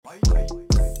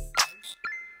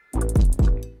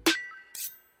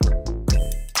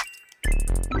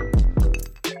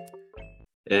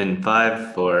In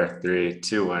five, four, three,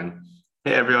 two, one.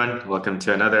 Hey everyone, welcome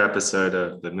to another episode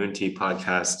of the Moon Tea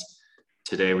Podcast.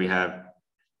 Today we have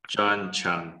John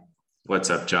Chung. What's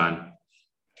up, John?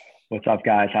 What's up,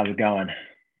 guys? How's it going?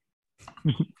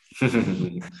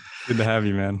 Good to have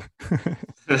you, man.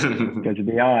 Good to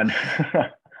be on.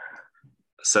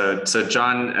 So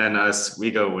John and us, we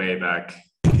go way back.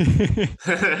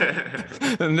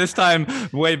 And this time,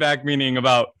 way back, meaning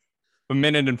about a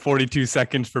minute and 42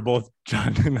 seconds for both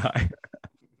John and I.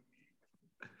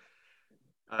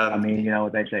 I mean, you know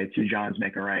what they say, two Johns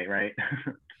make a right?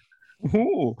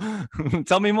 Ooh,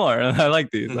 tell me more. I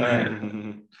like these. All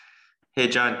right. Hey,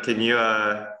 John, can you,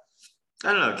 I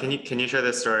don't know, can you share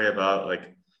this story about like,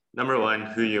 number one,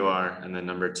 who you are, and then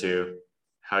number two,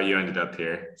 how you ended up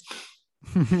here?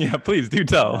 Yeah, please do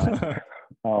tell.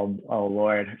 Oh,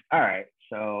 Lord. All right.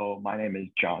 So my name is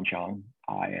John Chung.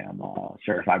 I am a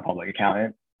certified public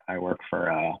accountant. I work for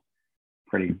a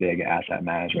pretty big asset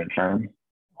management firm.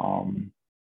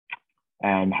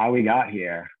 And how we got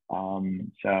here.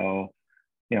 So,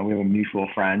 you know, we have a mutual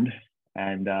friend,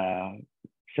 and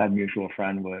said mutual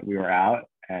friend, we were out,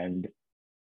 and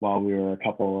while we were a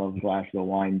couple of glasses of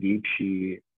wine deep,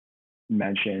 she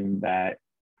mentioned that,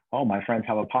 oh, my friends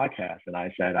have a podcast. And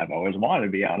I said, I've always wanted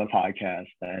to be on a podcast,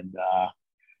 and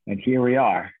here we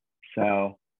are.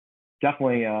 So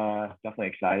definitely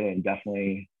excited, and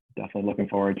definitely looking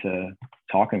forward to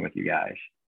talking with you guys.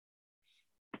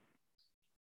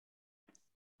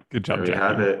 Good job, There we Jackie.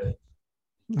 have it.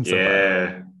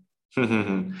 Yeah.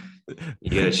 You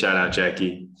get a shout out,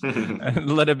 Jackie.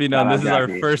 Let it be known, Shout out, this is our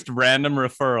Jackie. first random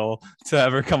referral to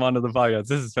ever come onto the podcast.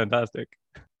 This is fantastic.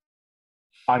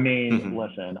 I mean,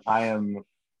 listen, I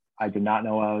did not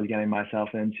know what I was getting myself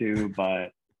into,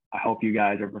 but I hope you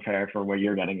guys are prepared for what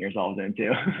you're getting yourselves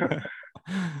into.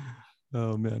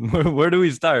 Oh man, where do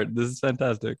we start? This is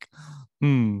fantastic.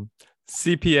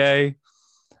 CPA,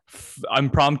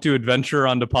 impromptu adventure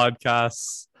onto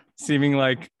podcasts, seeming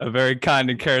like a very kind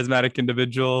and charismatic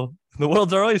individual. The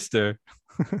world's our oyster.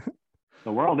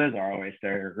 The world is our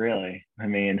oyster, really. I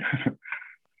mean,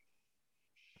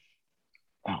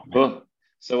 oh, man. Cool.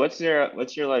 So what's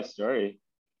your life story?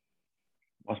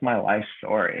 What's my life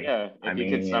story? Yeah, if you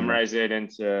could summarize it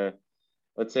into,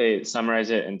 let's say,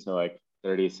 like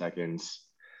 30 seconds.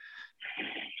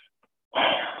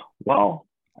 Well,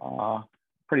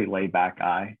 pretty laid back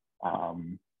guy,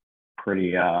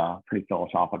 pretty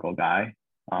philosophical guy.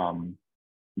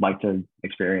 Like to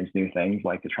experience new things,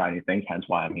 like to try new things, hence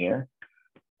why I'm here.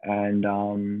 And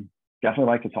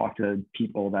definitely like to talk to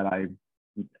people that I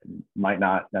might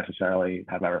not necessarily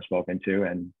have ever spoken to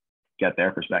and get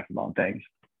their perspective on things.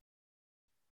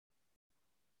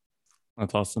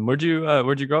 That's awesome. Where'd you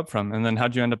grow up from? And then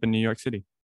how'd you end up in New York City?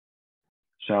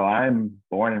 So I'm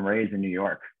born and raised in New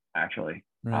York, actually.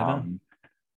 Right on.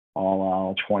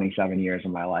 All 27 years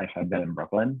of my life I've been in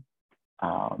Brooklyn.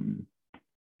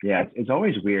 Yeah, it's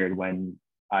always weird when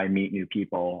I meet new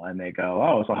people and they go,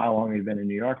 oh, so how long have you been in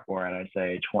New York for? And I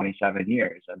say 27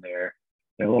 years. And they're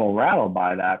a little rattled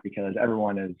by that because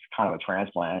everyone is kind of a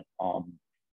transplant.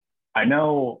 I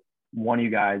know one of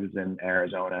you guys is in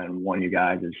Arizona and one of you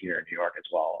guys is here in New York as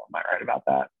well. Am I right about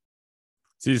that?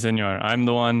 Si, senor. I'm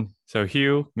the one. So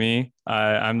Hugh, me,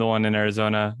 I'm the one in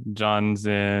Arizona. John's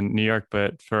in New York,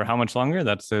 but for how much longer?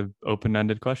 That's an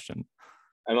open-ended question.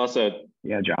 I'm also,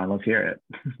 Yeah, John, let's hear it.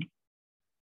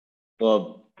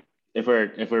 well, if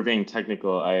we're being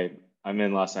technical, I'm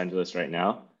in Los Angeles right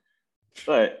now,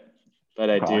 but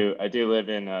I do live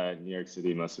in New York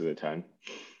City most of the time.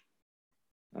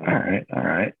 All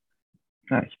right.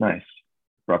 Nice.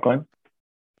 Brooklyn?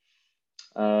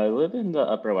 I live in the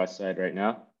Upper West Side right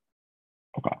now.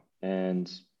 Okay.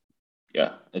 And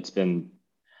yeah, it's been,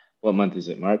 what month is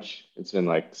it? March? It's been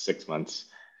like 6 months.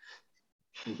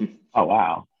 Oh,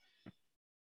 wow.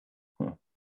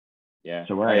 Yeah.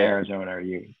 So where in Arizona are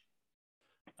you?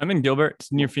 I'm in Gilbert,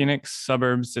 it's near Phoenix,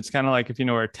 suburbs. It's kind of like if you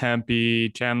know where Tempe,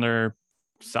 Chandler,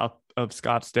 south of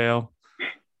Scottsdale.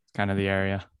 It's kind of the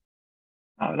area.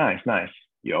 Oh, nice.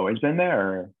 You always been there?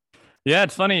 Or? Yeah,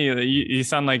 it's funny. You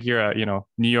sound like you're a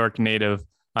New York native.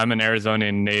 I'm an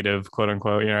Arizonian native, quote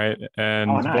unquote, right?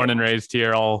 And nice. Born and raised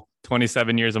here all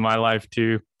 27 years of my life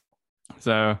too.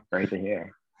 So Great to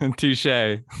hear. Touche.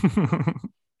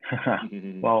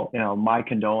 Well, my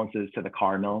condolences to the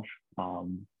Cardinals.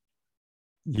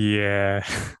 Yeah,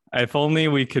 if only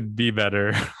we could be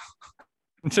better.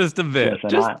 Just a bit. Listen,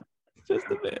 just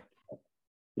a bit.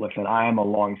 Listen, I am a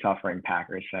long-suffering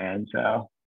Packers fan, so.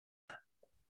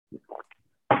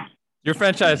 Your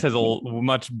franchise has a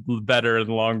much better and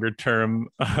longer term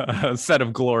set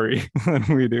of glory than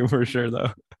we do, for sure,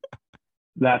 though.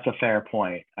 That's a fair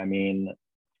point. I mean,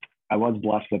 I was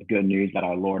blessed with good news that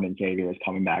our Lord and Savior is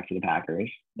coming back to the Packers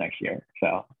next year.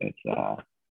 So it's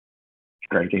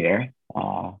great to hear.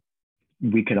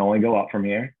 We can only go up from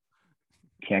here.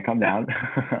 Can't come down.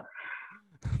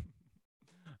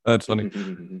 That's funny.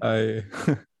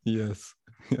 Yes.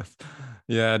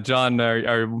 Yeah, John,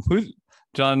 who's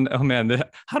John? Oh man,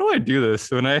 how do I do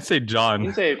this? When I say John,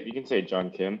 you can say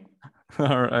John Kim.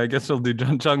 All right, I guess I'll do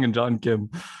John Chung and John Kim.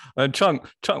 Chung,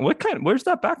 where's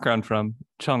that background from?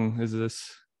 Chung, is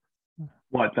this?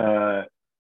 What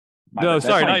No,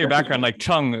 sorry, not your background. Like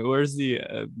Chung, where's the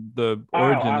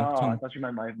origin of Chung? I thought you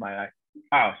meant my.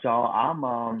 So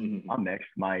I'm mixed.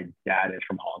 My dad is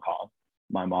from Hong Kong.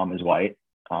 My mom is white.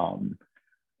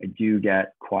 I do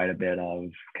get quite a bit of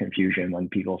confusion when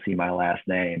people see my last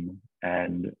name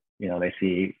and they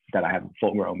see that I have a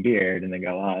full-grown beard and they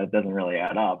go, "Oh, it doesn't really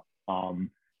add up."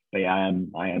 But yeah, I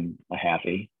am a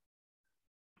halfie.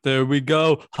 There we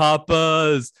go,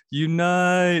 Hoppas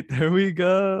unite! There we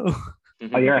go.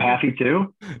 Oh, you're a halfie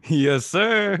too? Yes,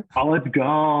 sir. Oh, let's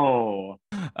go.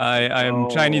 I am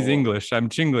Chinese English. I'm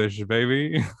Chinglish,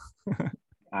 baby.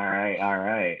 All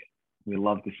right. We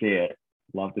love to see it.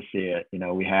 We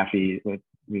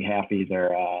halfies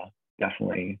are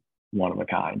definitely one of a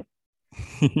kind.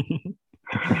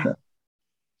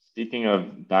 Speaking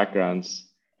of backgrounds,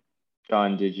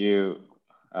 John, did you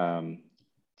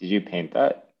paint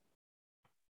that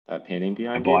painting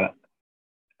behind you?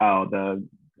 Oh, the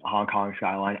Hong Kong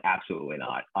skyline? Absolutely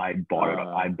not. I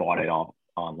bought it all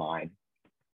online.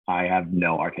 I have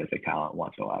no artistic talent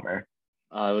whatsoever.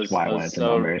 I was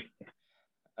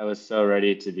so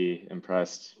ready to be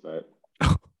impressed, but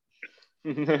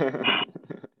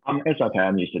it's okay.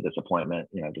 I'm used to disappointment.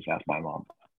 Just ask my mom.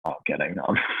 Oh, kidding.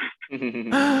 No.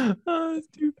 Oh, that's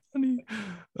too funny.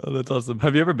 Oh, that's awesome.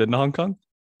 Have you ever been to Hong Kong?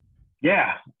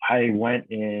 Yeah, I went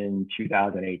in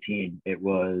 2018. It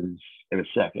was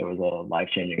sick. It was a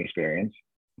life-changing experience.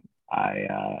 It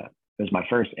was my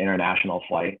first international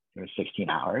flight. It was 16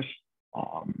 hours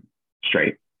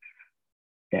straight.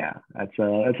 Yeah, it's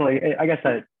like, I guess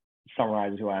that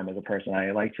summarizes who I am as a person.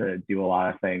 I like to do a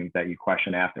lot of things that you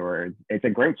question afterwards. It's a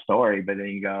great story, but then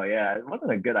you go, yeah, it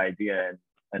wasn't a good idea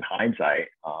in hindsight.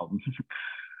 I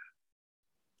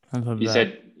love you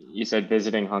that. You said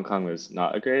visiting Hong Kong was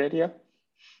not a great idea?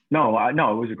 No, it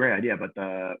was a great idea, but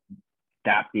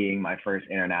that being my first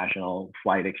international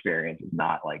flight experience is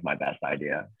not like my best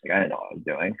idea. Like, I didn't know what I was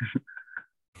doing.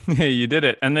 Hey, you did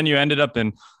it, and then you ended up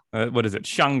in what is it,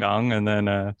 Shangang, and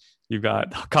then you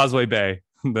got Causeway Bay,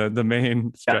 the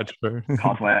main stretch for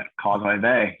Causeway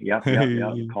Bay. Yep.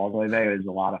 Causeway Bay was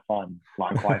a lot of fun.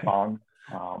 Lang Kwai Fong.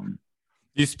 Do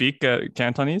you speak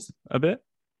Cantonese a bit?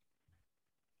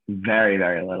 Very,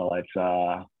 very little. It's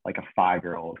like a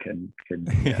 5-year-old can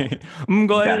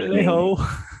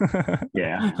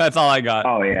yeah. That's all I got.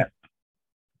 Oh yeah.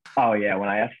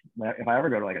 If I ever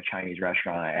go to like a Chinese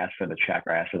restaurant, I ask for the check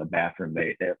or ask for the bathroom,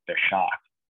 they're shocked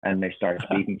and they start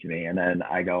speaking to me, and then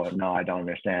I go, no, I don't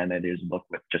understand. They just look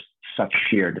with just such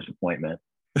sheer disappointment.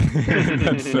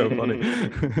 That's so funny.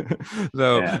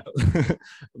 So yeah.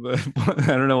 I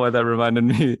don't know why that reminded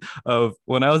me of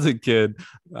when I was a kid.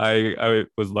 I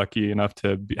was lucky enough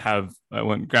to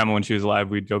when she was alive,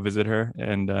 we'd go visit her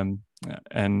and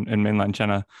in mainland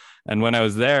China. And when I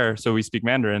was there, so we speak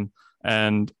Mandarin,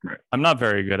 and I'm not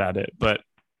very good at it, but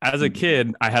as a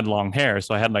kid, I had long hair,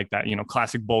 so I had like that,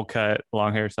 classic bowl cut,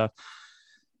 long hair stuff.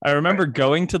 I remember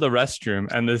going to the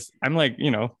restroom, and I'm like,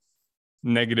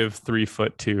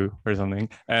 -3'2" or something,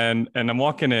 and I'm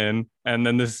walking in, and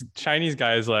then this Chinese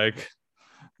guy is like,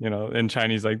 in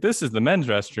Chinese, like, "This is the men's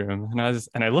restroom,"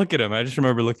 and I look at him. I just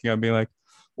remember looking at him being like,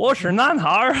 "我是男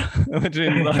孩," which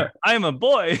means I'm a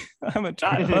boy, I'm a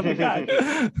child, I'm a guy.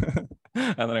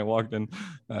 And then I walked in.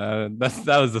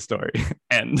 That was the story.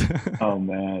 End. Oh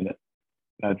man,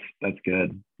 that's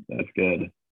good. That's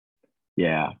good.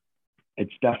 Yeah,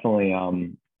 it's definitely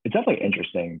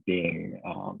interesting being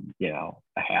a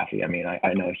halfie. I mean,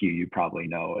 I know Hugh, you probably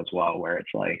know as well, where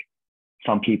it's like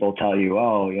some people tell you,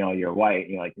 oh, you're white, and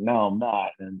you're like, no, I'm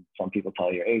not, and some people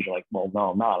tell you you're Asian, like, well,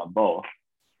 no, I'm not, I'm both.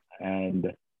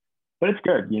 But it's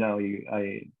good,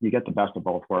 you get the best of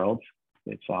both worlds.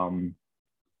 It's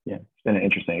it's been an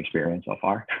interesting experience so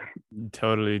far.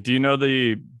 Totally. Do you know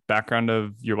the background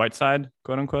of your white side,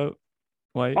 quote unquote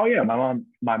white? Oh yeah,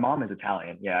 my mom is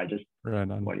Italian. Yeah, I just right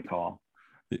on. What do you call?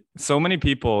 So many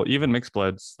people, even mixed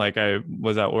bloods. Like, I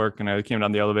was at work and I came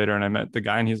down the elevator and I met the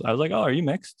guy, and I was like, "Oh, are you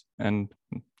mixed?" And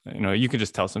you could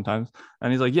just tell sometimes.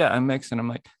 And he's like, "Yeah, I'm mixed." And I'm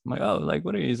like, "Oh, like,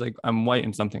 what are you?" He's like, "I'm white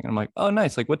and something." And I'm like, "Oh,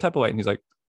 nice. Like, what type of white?" And he's like,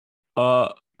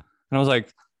 and I was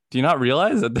like, Do you not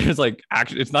realize that there's like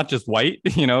actually it's not just white,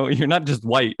 you know, you're not just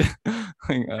white.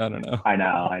 Like, I don't know. I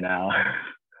know.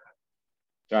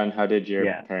 John, how did your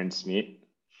Yeah. parents meet?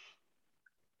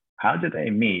 How did they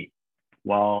meet?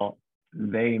 Well,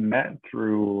 they met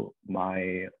through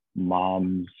my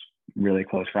mom's really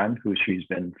close friend, who she's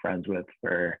been friends with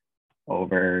for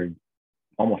over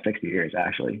almost 60 years,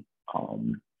 actually.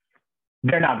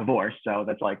 They're not divorced, so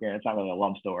that's like, it's not really a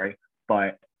love story,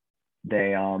 but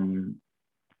they,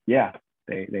 yeah,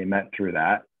 they met through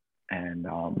that. And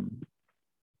So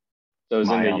it was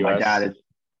in the my US? dad is,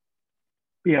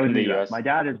 yeah, it was In the in the US. US? My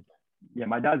dad is, yeah,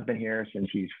 my dad's been here since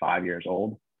he's 5 years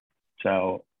old.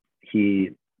 So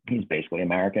he's basically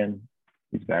American.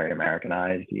 He's very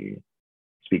Americanized. He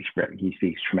speaks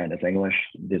tremendous English.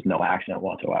 There's no accent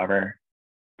whatsoever.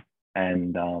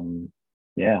 And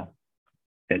yeah,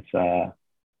 it's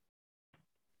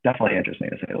definitely interesting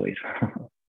to say the least.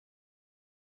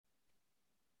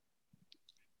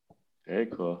 Very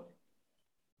cool.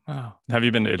 Wow. Have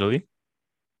you been to Italy?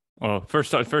 Well,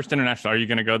 first international. Are you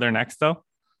going to go there next though?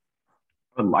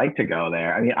 I would like to go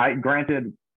there. I mean,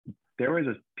 granted, there was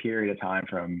a period of time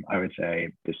from, I would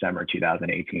say, December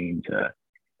 2018 to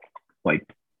like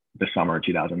the summer of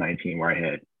 2019 where I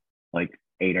hit like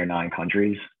 8 or 9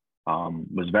 countries.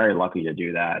 Was very lucky to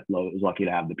do that. Was lucky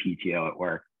to have the PTO at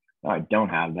work. I don't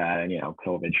have that, and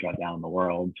COVID shut down the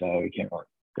world, so you can't really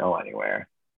go anywhere.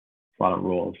 A lot of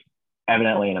rules.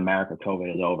 Evidently, in America,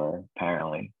 COVID is over.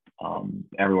 Apparently,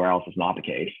 everywhere else is not the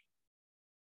case.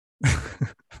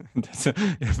 That's a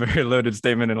very loaded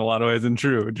statement in a lot of ways, and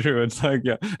true. It's like,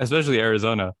 yeah, especially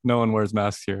Arizona. No one wears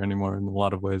masks here anymore. In a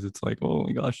lot of ways, it's like, oh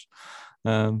my gosh.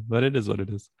 But it is what it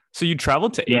is. So you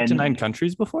traveled to 8 to 9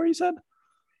 countries before, you said?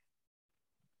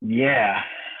 Yeah.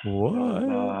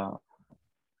 What?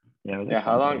 Yeah.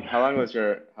 How long was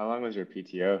your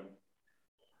PTO?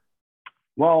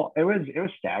 Well, it was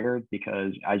staggered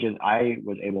because I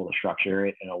was able to structure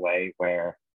it in a way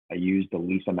where I used the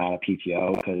least amount of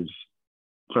PTO. Because,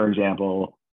 for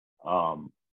example,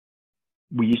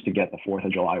 we used to get the 4th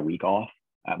of July week off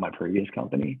at my previous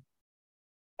company,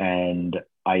 and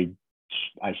I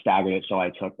staggered it so I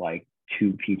took like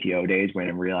 2 PTO days when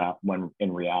in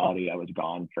reality I was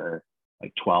gone for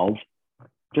like 12.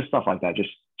 Just stuff like that.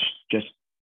 Just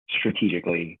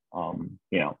strategically,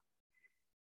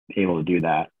 able to do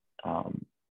that.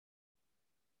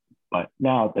 But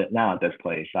now at this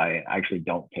place, I actually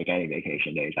don't take any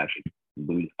vacation days.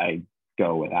 I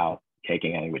go without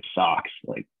taking any, which sucks.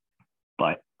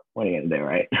 But what are you gonna do,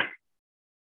 right?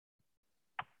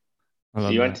 So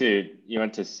you went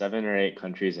to 7 or 8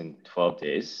 countries in 12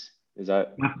 days. Is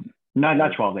that? No,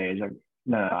 not 12 days.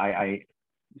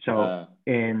 No,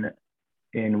 in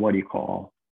what do you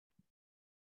call?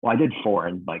 Well, I did 4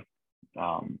 in like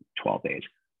 12 days,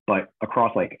 but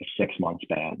across like a 6-month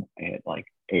span, I hit like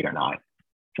 8 or 9.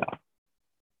 So.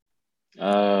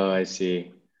 Oh, I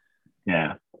see.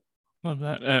 Yeah. Love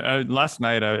that. Last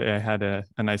night, I had a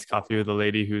nice coffee with a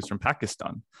lady who's from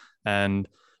Pakistan, and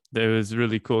it was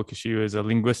really cool because she was a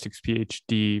linguistics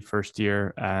PhD first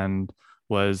year and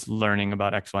was learning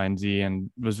about X, Y, and Z,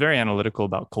 and was very analytical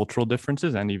about cultural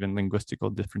differences and even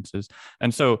linguistical differences.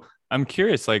 And so I'm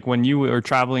curious, like when you were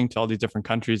traveling to all these different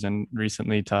countries and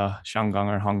recently to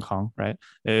Shanghai or Hong Kong, right?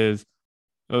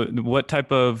 What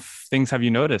type of things have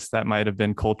you noticed that might have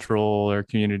been cultural or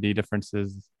community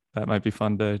differences that might be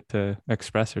fun to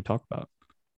express or talk about?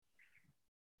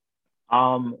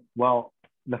 Well,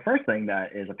 the first thing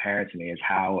that is apparent to me is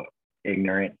how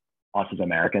ignorant us as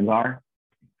Americans are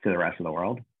to the rest of the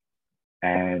world.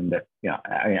 And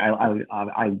I mean,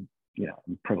 I'm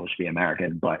privileged to be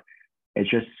American, but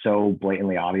it's just so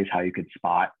blatantly obvious how you could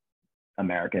spot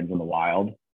Americans in the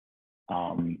wild,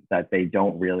 that they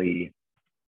don't really,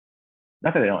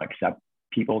 not that they don't accept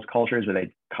people's cultures, but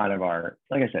they kind of are,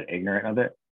 like I said, ignorant of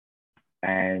it.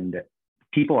 And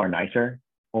people are nicer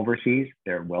overseas.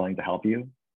 They're willing to help you.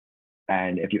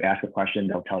 And if you ask a question,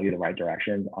 they'll tell you the right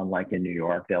directions. Unlike in New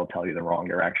York, they'll tell you the wrong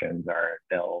directions, or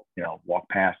they'll, walk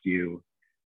past you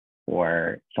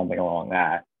or something along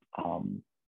that.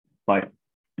 But,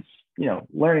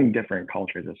 learning different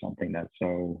cultures is something that's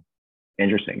so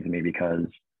interesting to me, because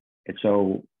it's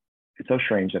so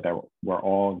strange that we're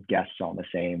all guests on the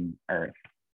same earth,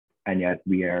 and yet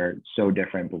we are so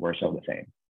different, but we're so the same.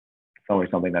 It's always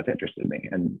something that's interested me,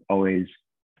 and always,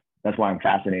 that's why I'm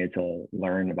fascinated to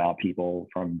learn about people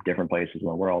from different places in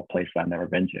the world, places I've never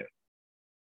been to.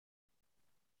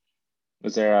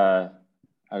 Was there out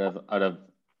of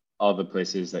all the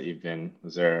places that you've been,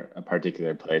 was there a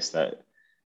particular place that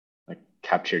like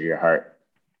captured your heart?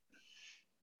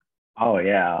 Oh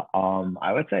yeah,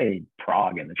 I would say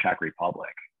Prague in the Czech Republic.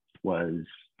 was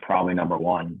probably number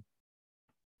one.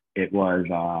 It was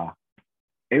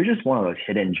just one of those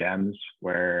hidden gems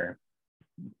where,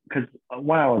 because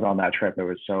when I was on that trip, it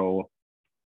was so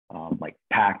like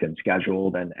packed and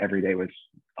scheduled, and every day was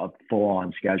a full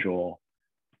on schedule.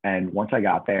 And once I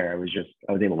got there, I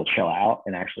was able to chill out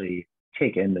and actually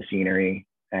take in the scenery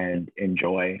and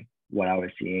enjoy what I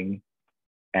was seeing.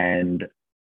 And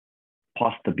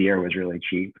plus the beer was really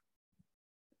cheap.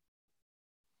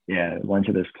 Yeah, went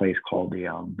to this place called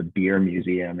the Beer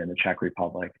Museum in the Czech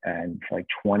Republic, and for like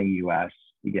 20 US,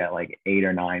 you get like 8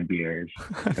 or 9 beers.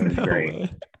 It was great.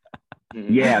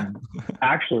 Yeah,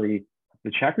 actually,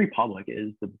 the Czech Republic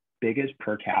is the biggest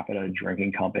per capita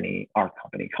drinking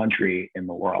country in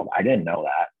the world. I didn't know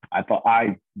that. I thought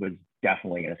I was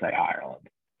definitely going to say Ireland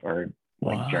or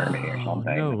like Germany or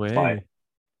something. No way.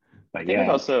 But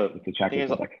yeah, it's the Czech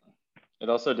Republic. It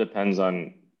also depends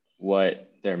on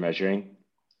what they're measuring.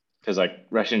 Because like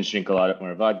Russians drink a lot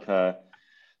more vodka,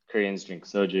 Koreans drink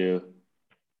soju. I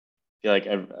feel like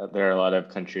there are a lot of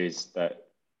countries that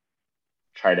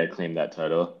try to claim that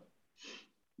title.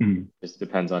 Just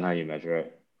depends on how you measure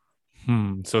it.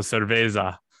 So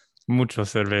cerveza, mucho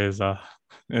cerveza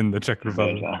in the Czech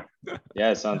Republic. Yeah,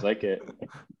 it sounds like it.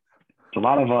 It's a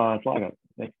lot of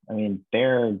I mean,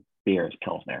 their beer is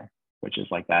Pilsner, which is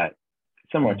like that,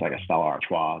 similar to like a Stella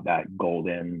Artois, that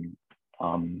golden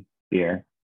beer.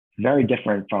 Very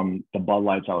different from the Bud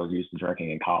Lights I was used to drinking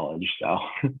in college. So,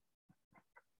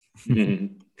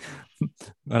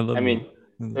 I mean,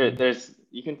 there's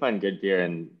you can find good beer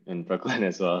in Brooklyn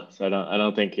as well. So I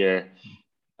don't think you're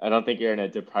in a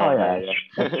deprived area.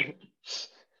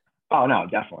 Oh no,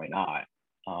 definitely not.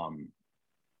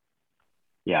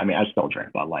 Yeah, I mean, I still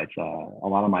drink Bud Lights. A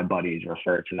lot of my buddies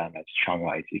refer to them as Chung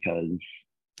Lights because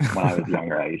when I was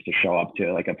younger, I used to show up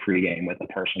to like a pregame with a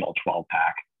personal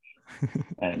 12-pack.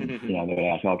 And they would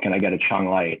ask, "Oh, can I get a Chung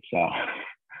Light?" So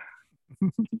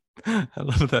I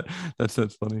love that. That's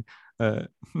funny.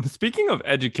 Speaking of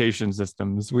education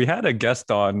systems, we had a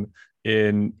guest on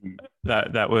in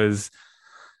that was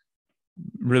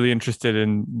really interested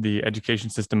in the education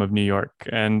system of New York.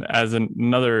 And as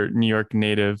another New York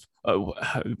native,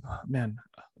 man,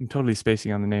 I'm totally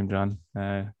spacing on the name, John.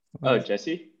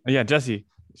 Jesse? Yeah, Jesse.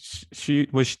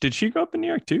 Did she grow up in New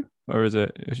York too? Or is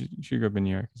it she grew up in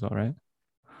New York? Is that right?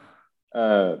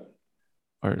 Or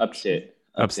upstate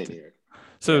New York.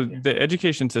 So the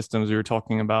education systems we were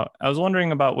talking about, I was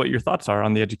wondering about what your thoughts are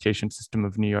on the education system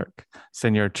of New York,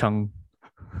 Senor Chung.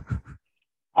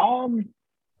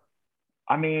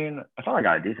 I mean, I thought I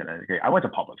got a decent education. I went to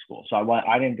public school, so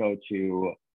I didn't go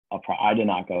to I did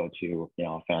not go to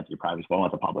a fancy private school. I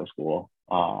went to public school.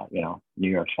 New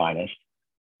York's finest.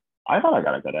 I thought I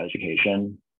got a good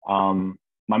education.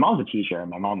 My mom's a teacher, and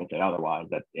my mom would say otherwise,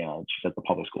 that she said the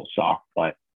public schools suck.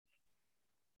 But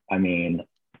I mean,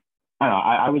 I don't know,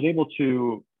 I was able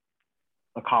to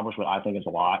accomplish what I think is a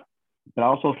lot. But I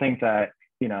also think that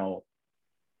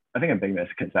I think a big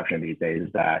misconception these days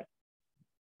is that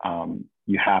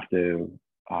you have to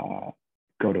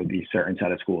go to these certain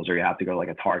set of schools, or you have to go to like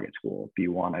a target school if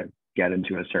you want to get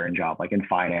into a certain job. Like in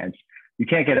finance, you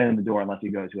can't get in the door unless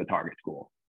you go to a target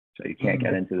school. So you can't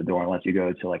get into the door unless you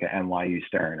go to like a NYU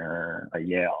Stern or a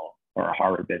Yale or a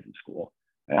Harvard Business School.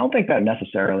 I don't think that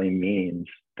necessarily means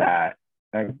that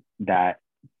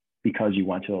because you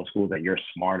went to those schools that you're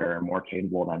smarter or more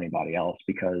capable than anybody else,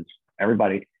 because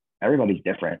everybody's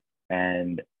different.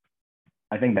 And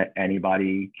I think that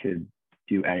anybody could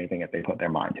do anything if they put their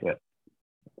mind to it.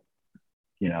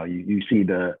 You see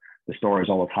the stories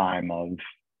all the time of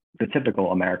the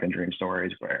typical American dream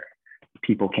stories where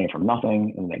people came from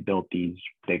nothing and they built these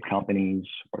big companies,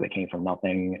 or they came from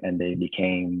nothing and they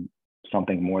became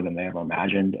something more than they ever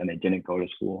imagined, and they didn't go to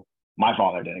school. My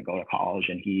father didn't go to college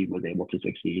and he was able to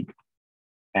succeed.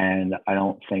 And I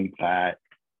think that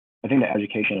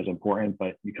education is important,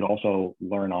 but you could also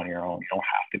learn on your own. You don't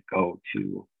have to go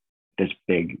to this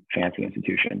big fancy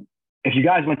institution. If you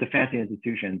guys went to fancy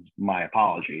institutions, my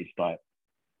apologies, but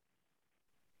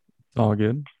it's all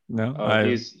good. No,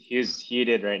 he's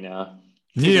heated right now.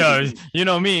 Yeah,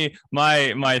 me,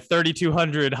 my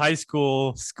 3,200 high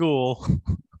school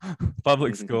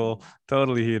public school,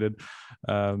 totally heated.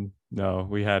 No,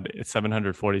 we had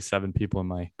 747 people in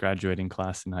my graduating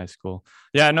class in high school.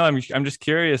 Yeah, no, I'm just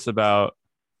curious about,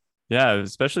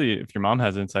 especially if your mom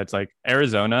has insights like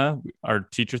Arizona, our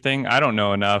teacher thing. I don't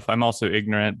know enough. I'm also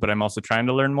ignorant, but I'm also trying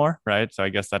to learn more, right? So I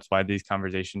guess that's why these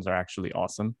conversations are actually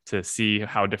awesome, to see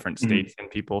how different states and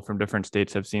people from different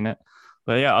states have seen it.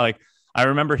 But yeah, like I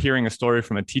remember hearing a story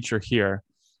from a teacher here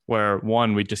where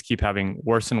we just keep having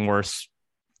worse and worse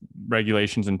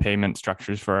regulations and payment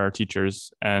structures for our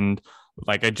teachers. And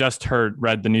like I just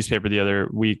read the newspaper the other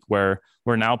week where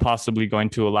we're now possibly going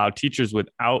to allow teachers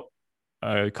without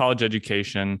a college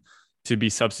education to be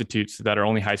substitutes that are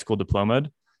only high school diplomaed.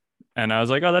 And I was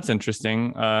like, oh, that's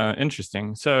interesting.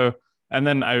 Interesting. So, and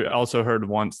then I also heard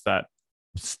once that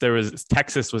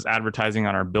Texas was advertising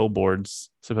on our billboards,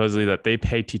 supposedly that they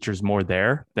pay teachers more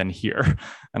there than here.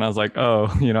 And I was like, oh,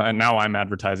 and now I'm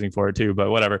advertising for it too, but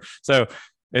whatever. So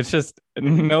it's just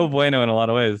no bueno in a lot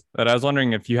of ways. But I was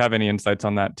wondering if you have any insights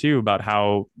on that too, about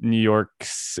how New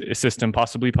York's system,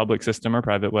 possibly public system or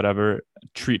private, whatever,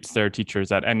 treats their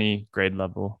teachers at any grade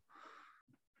level.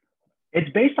 It's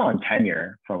based on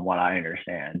tenure, from what I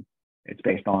understand. It's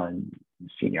based on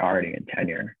seniority and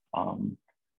tenure. And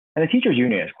the teachers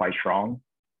union is quite strong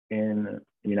in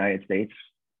the United States.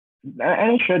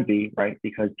 And it should be, right?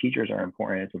 Because teachers are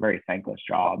important. It's a very thankless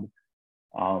job.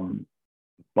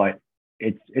 But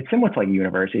it's similar to like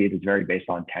universities. It's very based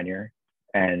on tenure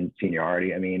and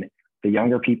seniority. I mean, the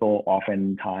younger people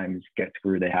oftentimes get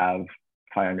screwed. They have,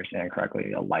 if I understand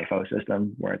correctly, a LIFO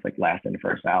system where it's like last in,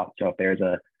 first out. So if there's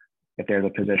a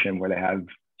position where they have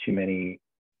too many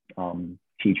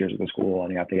teachers at the school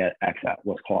and you have to get access,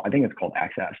 I think it's called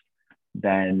access,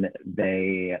 then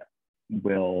they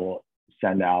will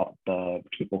send out the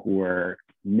people who are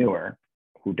newer,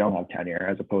 who don't have tenure,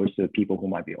 as opposed to people who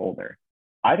might be older.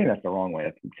 I think that's the wrong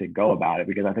way to go about it,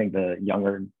 because I think the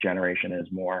younger generation is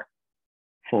more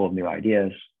full of new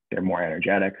ideas. They're more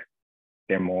energetic.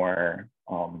 They're more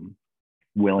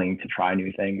willing to try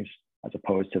new things, as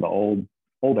opposed to the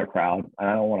older crowd. And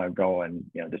I don't want to go and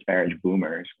disparage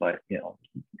boomers, but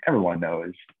everyone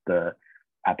knows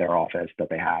at their office that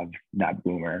they have that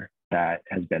boomer that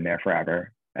has been there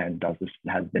forever and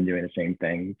has been doing the same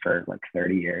thing for like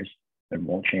 30 years and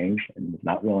won't change and is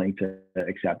not willing to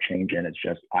accept change. And it's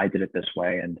just, I did it this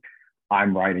way and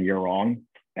I'm right and you're wrong.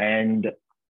 And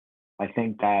I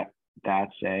think that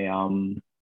that's a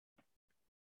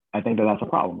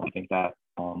problem. I think that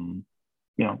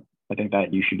I think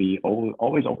that you should be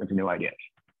always open to new ideas.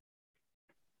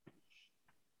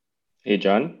 Hey,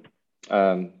 John.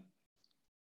 I'm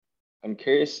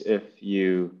curious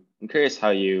how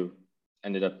you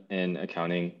ended up in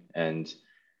accounting, and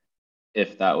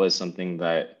if that was something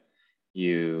that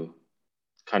you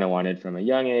kind of wanted from a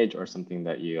young age or something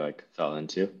that you like fell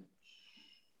into.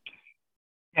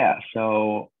 Yeah.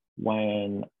 So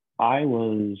when I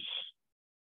was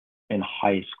in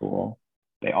high school,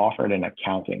 they offered an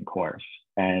accounting course,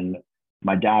 and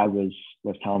my dad was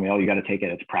telling me, "Oh, you got to take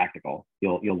it. It's practical.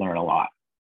 You'll learn a lot."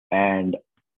 And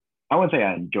I wouldn't say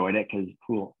I enjoyed it, because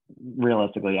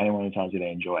realistically, anyone who tells you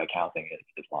they enjoy accounting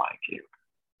is lying to you.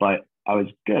 But I was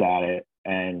good at it,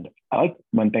 and I like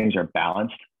when things are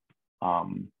balanced.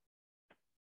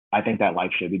 I think that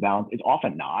life should be balanced. It's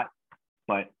often not,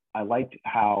 but I liked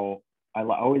how I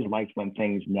always liked when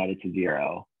things netted to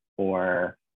zero,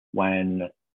 or when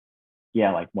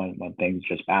things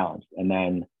just balanced. And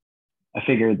then I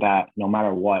figured that no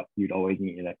matter what, you'd always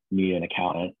need an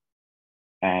accountant.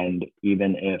 And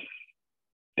even if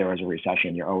there was a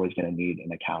recession, you're always going to need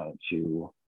an accountant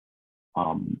to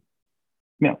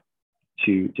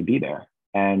be there.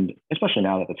 And especially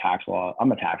now that the tax law,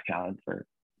 I'm a tax accountant for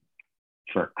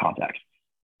context.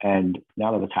 And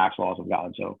now that the tax laws have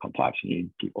gotten so complex, you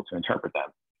need people to interpret them.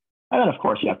 And then of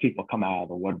course you have people come out of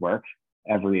the woodwork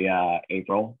every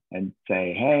April and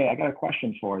say, "Hey, I got a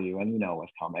question for you," and you know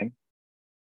what's coming.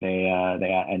 They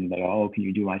go, "Oh, can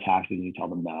you do my taxes?" And you tell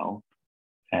them no,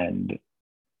 and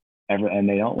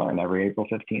they don't learn. Every April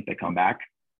 15th, they come back,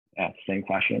 ask the same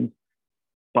questions.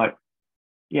 But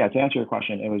yeah, to answer your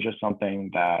question, it was just something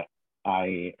that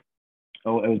it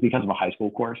was because of a high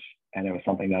school course, and it was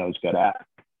something that I was good at,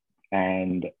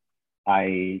 and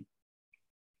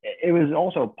it was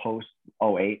also post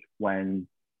 2008 when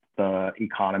the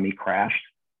economy crashed,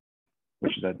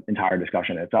 which is an entire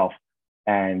discussion in itself.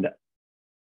 And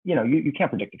you can't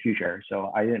predict the future.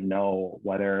 So I didn't know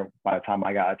whether by the time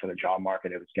I got to the job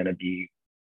market, it was going to be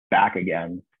back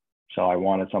again. So I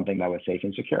wanted something that was safe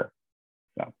and secure.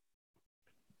 So.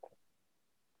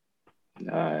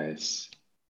 Nice.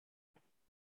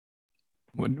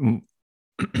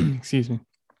 Excuse me.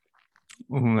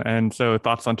 And so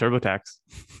thoughts on TurboTax?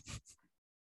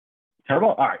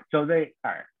 All right.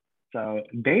 So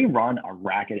they run a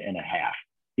racket and a half,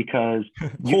 because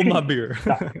hold my beer.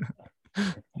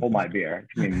 Hold my beer.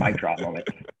 I mean, mic drop moment.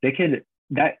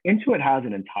 Intuit has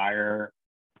an entire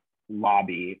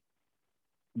lobby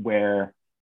where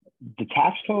the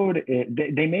tax code,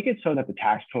 they make it so that the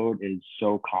tax code is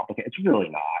so complicated. It's really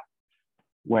not.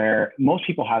 Where most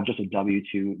people have just a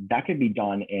W-2, that could be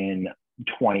done in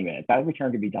 20 minutes. That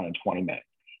return could be done in 20 minutes.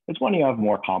 It's when you have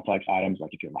more complex items,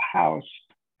 like if you have a house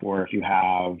or if you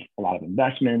have a lot of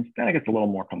investments, then it gets a little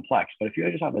more complex. But if you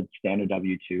just have a standard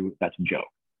W-2, that's a joke.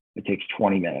 It takes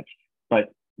 20 minutes.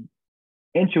 But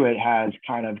Intuit has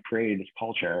kind of created this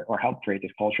culture, or helped create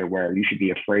this culture, where you should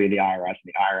be afraid of the IRS, and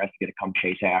the IRS is going to come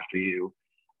chase after you.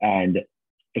 And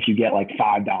if you get like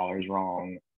 $5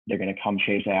 wrong, they're going to come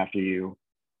chase after you.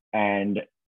 And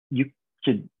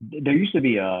there used to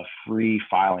be a free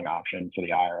filing option for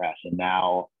the IRS, and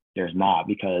now there's not,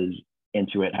 because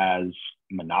Intuit has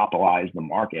monopolized the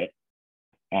market.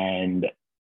 And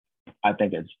I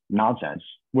think it's nonsense.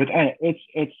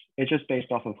 It's just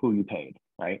based off of who you paid,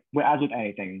 right? As with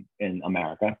anything in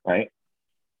America, right?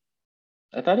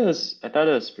 I thought it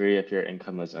was free if your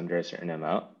income was under a certain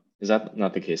amount. Is that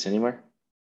not the case anymore?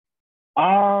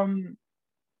 What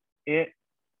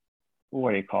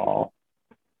do you call?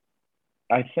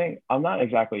 I think, I'm not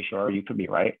exactly sure. You could be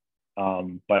right.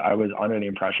 But I was under the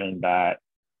impression that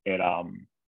they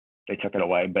took it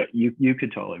away. But you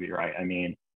could totally be right. I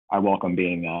mean, I welcome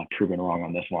being proven wrong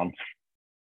on this one.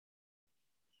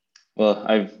 Well,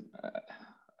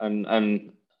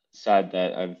 I'm sad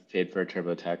that I've paid for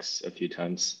TurboTax a few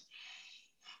times.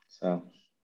 So.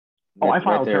 I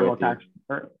filed TurboTax.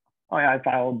 I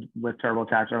filed with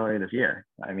TurboTax earlier this year.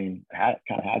 I mean, I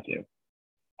kind of had to.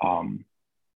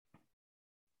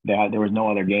 There was no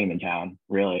other game in town,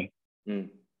 really.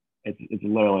 It's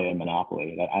literally a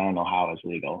monopoly. That I don't know how it's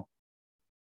legal.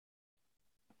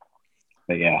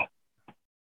 But yeah.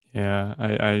 Yeah,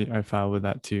 I filed with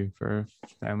that too for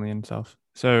family and stuff.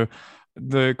 So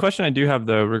the question I do have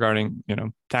though regarding,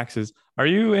 taxes, are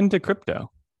you into crypto?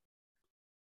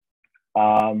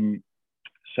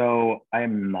 So I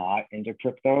am not into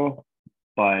crypto,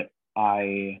 but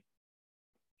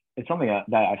it's something that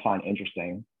I find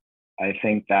interesting. I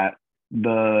think that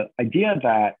the idea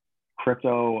that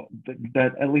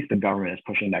that at least the government is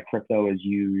pushing, that crypto is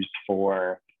used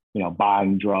for,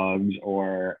 buying drugs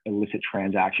or illicit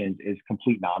transactions, is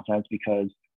complete nonsense, because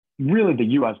really the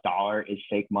US dollar is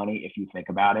fake money if you think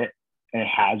about it. And it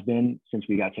has been since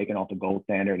we got taken off the gold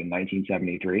standard in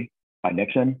 1973 by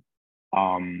Nixon.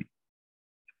 And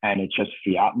it's just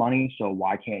fiat money. So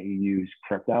why can't you use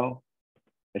crypto?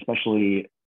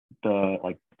 Especially those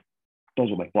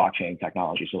are like blockchain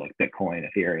technology. So like Bitcoin,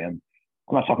 Ethereum.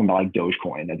 I'm not talking about like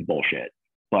Dogecoin, that's bullshit.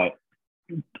 But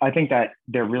I think that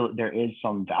there is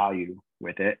some value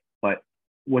with it. But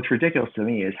what's ridiculous to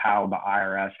me is how the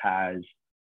IRS has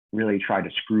really tried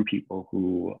to screw people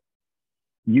who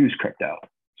use crypto.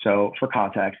 So for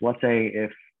context, let's say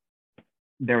if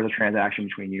there was a transaction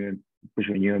between you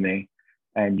and me,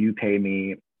 and you pay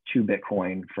me 2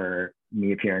 Bitcoin for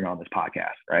me appearing on this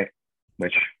podcast, right?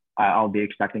 Which I'll be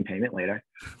expecting payment later.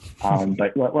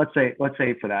 But let's say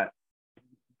for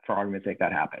argument's sake,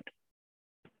 that happened.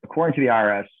 According to the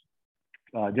IRS,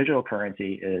 digital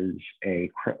currency is a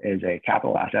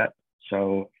capital asset.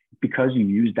 So because you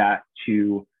use that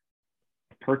to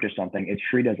purchase something, it's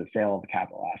treated as a sale of a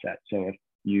capital asset. So if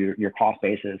your cost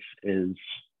basis is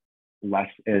less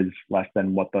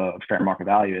than what the fair market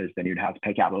value is, then you'd have to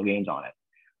pay capital gains on it.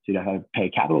 So you'd have to pay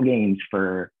capital gains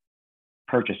for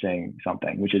purchasing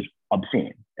something, which is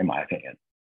obscene in my opinion.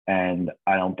 And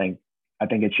I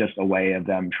think it's just a way of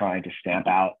them trying to stamp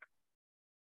out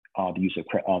the use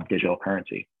of digital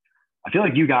currency. I feel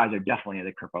like you guys are definitely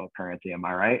into cryptocurrency. Am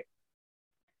I right?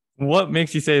 What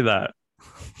makes you say that?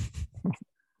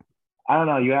 I don't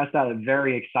know. You asked that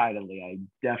very excitedly. I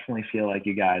definitely feel like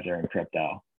you guys are in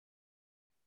crypto.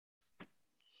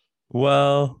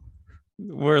 Well,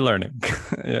 we're learning.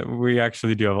 Yeah, we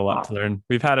actually do have a lot to learn.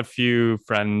 We've had a few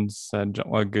friends,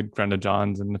 a good friend of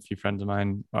John's and a few friends of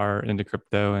mine are into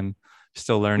crypto and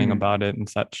still learning about it and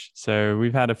such. So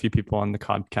we've had a few people on the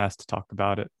podcast to talk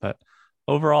about it. But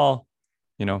overall,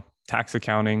 tax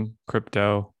accounting,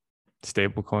 crypto,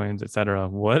 stable coins, etc.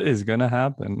 What is going to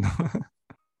happen?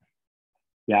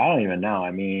 Yeah, I don't even know.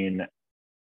 I mean,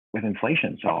 with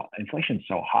inflation's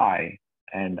so high,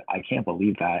 and I can't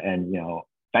believe that. And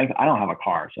I don't have a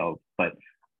car, but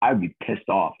I'd be pissed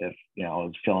off if I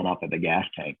was filling up at the gas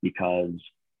tank, because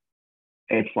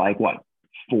it's like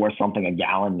 $4 something a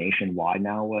gallon nationwide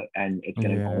now, and it's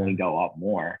going to only go up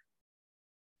more.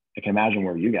 I can imagine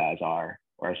where you guys are,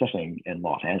 or especially in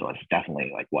Los Angeles,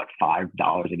 definitely like $5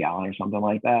 a gallon or something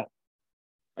like that.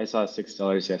 I saw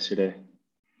 $6 yesterday.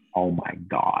 Oh my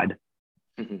God.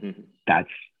 That's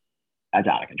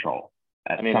out of control.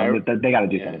 They got to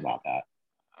do something about that.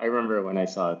 I remember when I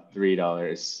saw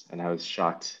 $3 and I was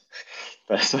shocked.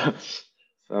 So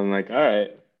I'm like, all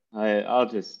right, I'll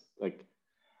just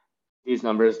these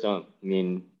numbers don't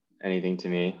mean anything to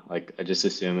me. Like I just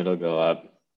assume it'll go up.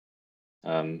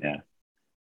 Yeah.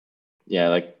 Yeah,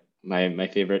 like my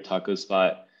favorite taco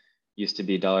spot used to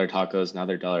be dollar tacos, now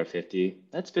they're $1.50.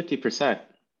 That's 50%,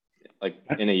 like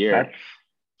in a year.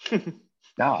 That's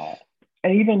no,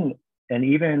 and even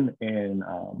in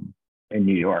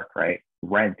New York, right?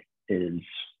 Rent is,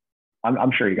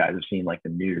 I'm sure you guys have seen like the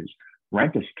news.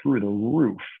 Rent is through the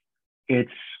roof. It's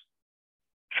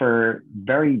for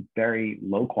very, very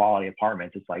low quality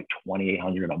apartments. It's like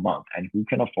 2,800 a month, and who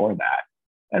can afford that?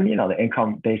 And the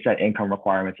income, they set income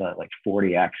requirements at like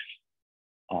 40x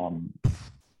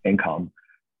income,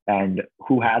 and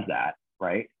who has that,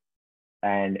 right?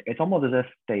 And it's almost as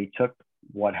if they took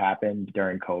what happened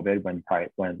during COVID when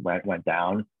rent went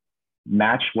down,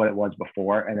 matched what it was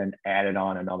before, and then added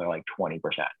on another like 20%.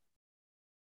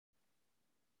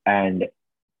 And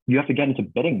you have to get into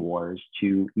bidding wars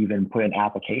to even put an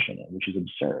application in, which is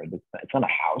absurd. It's not a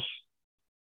house.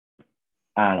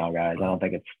 I don't know, guys. I don't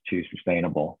think it's too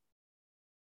sustainable.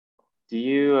 Do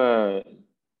you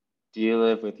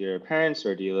live with your parents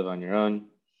or do you live on your own?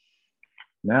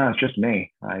 No, it's just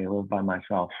me. I live by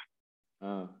myself.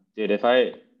 Oh, dude, if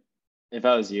I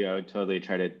was you, I would totally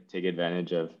try to take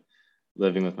advantage of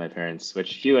living with my parents,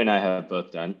 which you and I have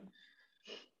both done.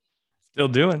 Still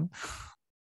doing.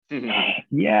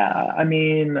 Yeah, I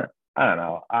mean, I don't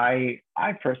know. I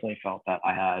personally felt that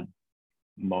I had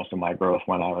most of my growth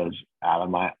when I was out of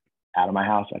my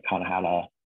house. I kind of had to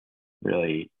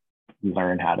really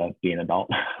learn how to be an adult,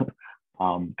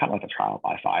 kind of like a trial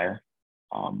by fire.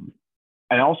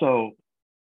 And also,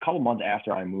 a couple months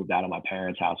after I moved out of my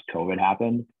parents' house, COVID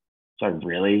happened. So it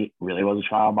really, really was a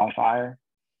trial by fire.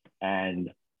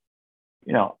 And,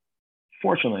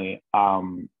 fortunately, I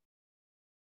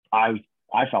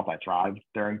felt I thrived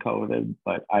during COVID,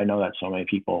 but I know that so many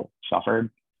people suffered,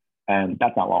 and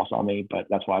that's not lost on me. But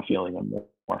that's why I feel I'm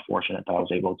more fortunate that I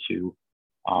was able to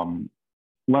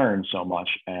learn so much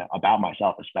about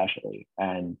myself, especially,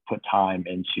 and put time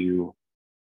into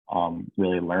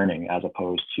really learning, as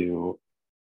opposed to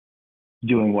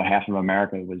doing what half of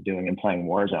America was doing and playing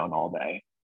Warzone all day,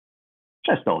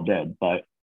 which I still did. But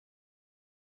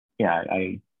yeah,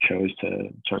 I chose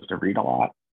to read a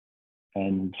lot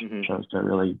and chose to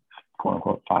really, quote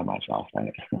unquote, find myself.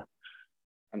 Right?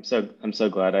 I'm so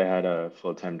glad I had a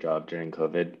full-time job during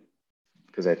COVID,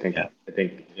 because I think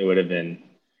it would have been,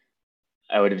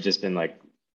 I would have just been like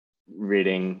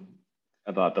reading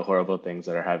about the horrible things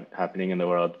that are happening in the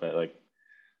world. But like,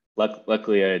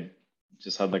 luckily I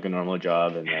just had like a normal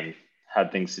job and then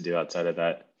had things to do outside of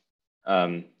that.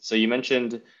 So you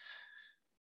mentioned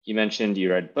you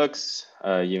read books.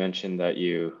 You mentioned that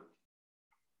you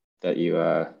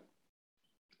I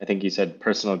think you said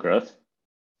personal growth.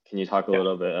 Can you talk a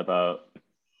little bit about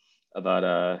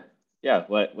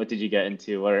what did you get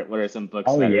into? What are some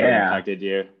books that really impacted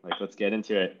you? Like, let's get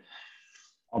into it.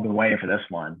 I've been waiting for this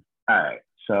one. All right.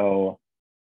 So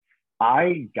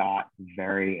I got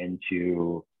very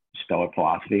into Stoic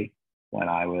philosophy when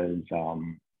I was,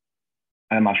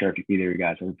 I'm not sure if either of you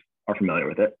guys are familiar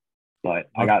with it, but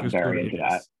I got very into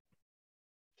that.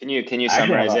 Can you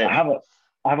summarize it?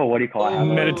 I have a, what do you call it?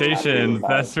 Meditations.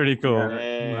 That's pretty cool.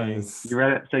 Nice. You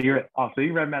read it? So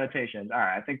you read Meditations. All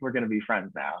right. I think we're going to be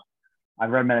friends now.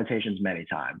 I've read Meditations many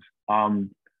times.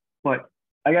 But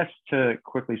I guess to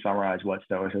quickly summarize what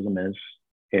Stoicism is,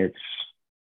 it's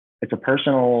a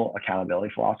personal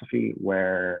accountability philosophy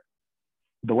where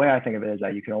the way I think of it is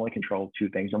that you can only control two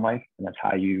things in life, and that's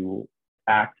how you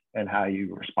act and how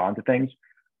you respond to things.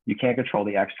 You can't control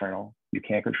the external. You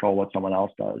can't control what someone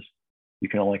else does. You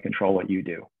can only control what you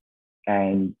do.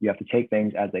 And you have to take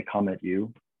things as they come at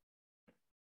you,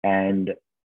 and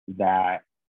that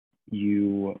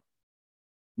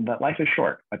life is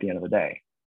short at the end of the day,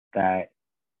 that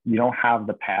you don't have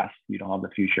the past, you don't have the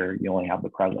future, you only have the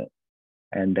present.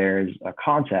 And there's a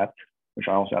concept, which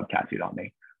I also have tattooed on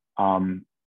me,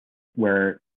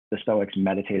 where the Stoics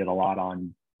meditated a lot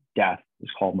on death.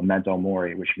 It's called memento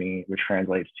mori, which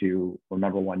translates to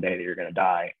remember one day that you're going to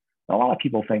die. And a lot of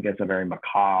people think it's a very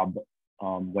macabre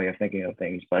way of thinking of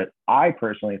things, but I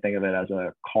personally think of it as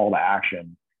a call to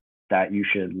action that you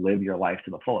should live your life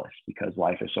to the fullest, because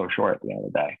life is so short at the end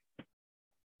of the day.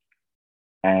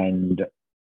 And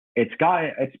it's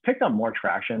picked up more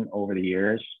traction over the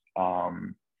years.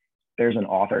 There's an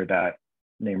author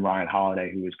named Ryan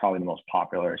Holiday, who is probably the most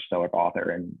popular Stoic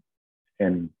author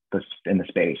in the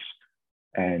space.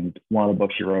 And one of the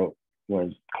books he wrote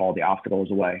was called The Obstacle Is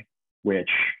the Way, which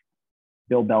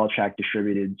Bill Belichick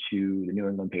distributed to the New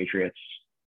England Patriots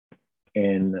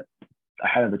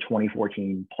ahead of the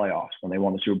 2014 playoffs when they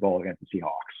won the Super Bowl against the Seahawks.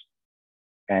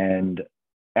 And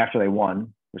after they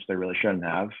won, which they really shouldn't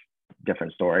have.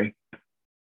 Different story.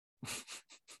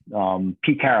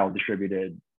 Pete Carroll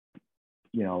distributed,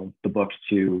 the books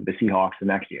to the Seahawks the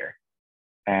next year,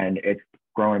 and it's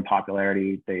grown in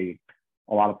popularity.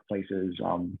 A lot of places,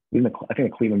 even I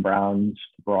think the Cleveland Browns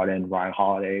brought in Ryan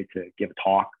Holiday to give a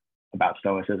talk about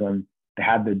Stoicism. He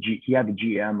had the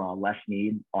GM Les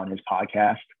Snead on his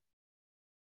podcast,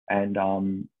 and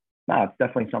it's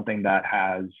definitely something that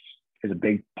is a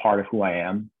big part of who I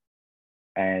am,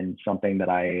 and something that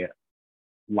I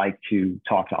like to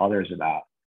talk to others about.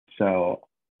 So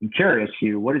I'm curious,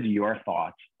 Hugh, what is your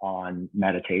thoughts on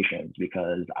meditations?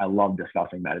 Because I love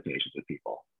discussing meditations with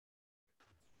people.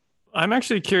 I'm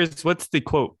actually curious, what's the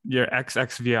quote, your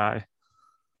XXVI?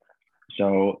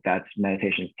 So that's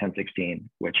Meditations 10:16,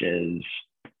 which is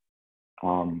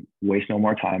waste no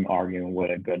more time arguing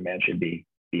what a good man should be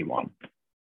one.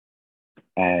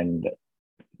 And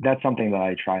that's something that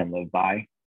I try and live by.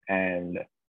 And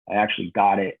I actually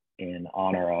got it in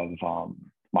honor of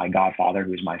my godfather,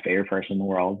 who's my favorite person in the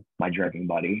world, my drinking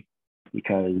buddy,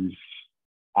 because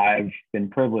I've been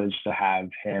privileged to have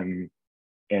him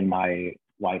in my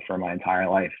life for my entire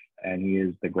life. And he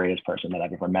is the greatest person that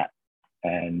I've ever met.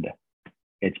 And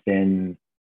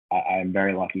I'm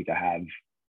very lucky to have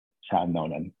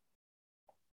known him.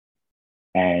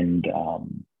 And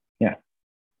yeah.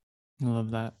 I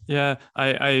love that. Yeah,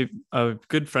 I a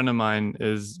good friend of mine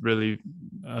is really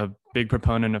a big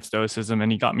proponent of Stoicism,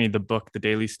 and he got me the book, The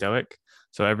Daily Stoic.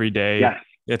 So every day, yes.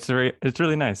 it's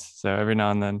really nice. So every now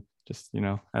and then, just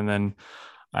and then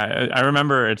I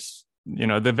remember it's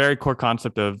the very core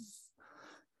concept of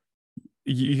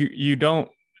you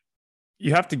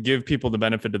have to give people the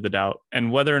benefit of the doubt,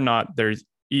 and whether or not there's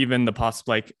even the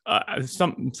possible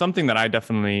something that I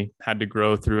definitely had to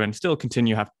grow through and still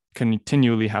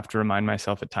continually have to remind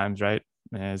myself at times, right?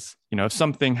 As if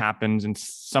something happens and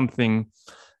something,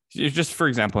 just for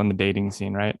example, in the dating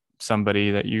scene, right?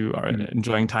 Somebody that you are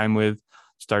enjoying time with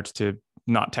starts to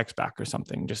not text back or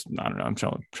something. Just, I don't know, I'm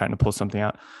trying to pull something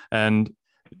out, and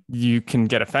you can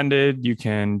get offended, you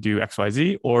can do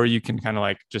XYZ, or you can kind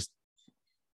of just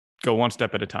go one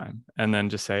step at a time and then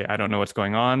just say, I don't know what's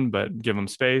going on, but give them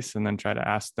space, and then try to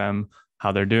ask them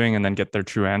how they're doing, and then get their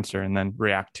true answer and then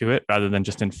react to it rather than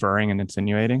just inferring and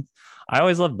insinuating. I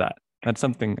always love that. That's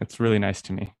something that's really nice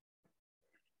to me.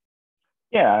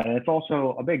 Yeah. And it's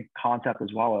also a big concept as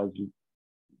well, as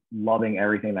loving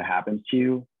everything that happens to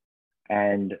you.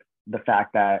 And the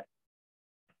fact that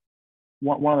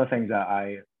one of the things that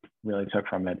I really took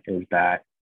from it is that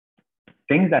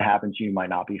things that happen to you might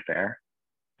not be fair,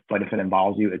 but if it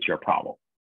involves you, it's your problem.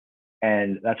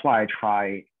 And that's why I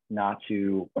try not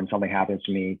to, when something happens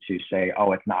to me, to say,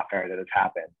 oh, it's not fair that it's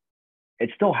happened.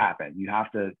 It still happened. You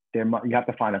have to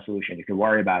find a solution. You can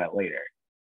worry about it later.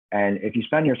 And if you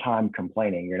spend your time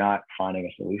complaining, you're not finding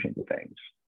a solution to things.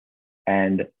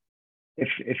 And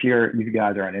if you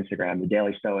guys are on Instagram, the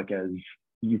Daily Stoic is,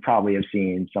 you probably have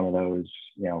seen some of those,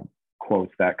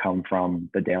 quotes that come from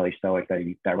the Daily Stoic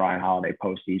that Ryan Holiday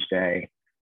posts each day.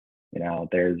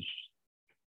 There's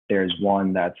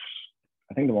one that's,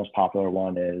 I think the most popular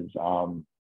one is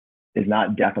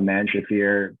not death a man should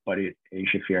fear, but he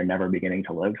should fear never beginning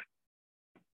to live.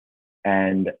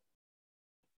 And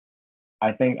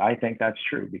I think that's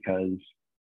true, because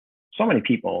so many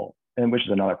people, and which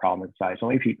is another problem with society, so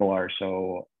many people are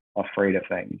so afraid of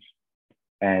things,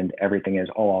 and everything is,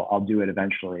 oh, I'll do it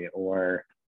eventually, or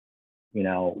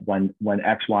when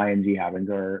X, Y, and Z happens.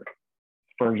 Or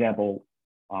for example,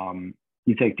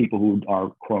 you take people who are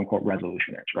quote unquote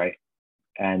resolutionaries, right?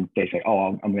 And they say,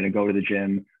 oh, I'm going to go to the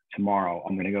gym tomorrow.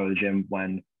 I'm going to go to the gym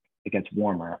when it gets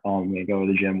warmer. Oh, I'm going to go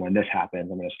to the gym when this happens.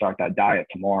 I'm going to start that diet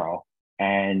tomorrow.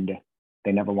 And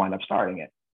they never wind up starting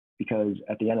it, because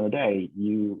at the end of the day,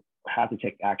 you have to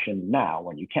take action now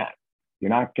when you can. You're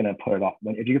not going to put it off.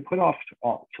 If you put it off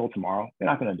till tomorrow, you're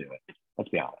not going to do it. Let's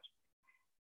be honest.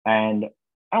 And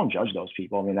I don't judge those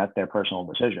people. I mean, that's their personal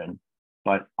decision.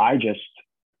 But I just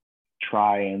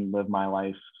try and live my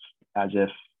life as if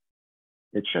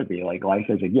it should be. Like, life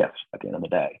is a gift at the end of the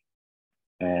day.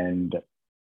 And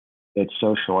it's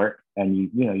so short. And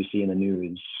you see in the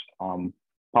news,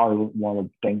 probably one of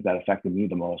the things that affected me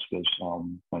the most was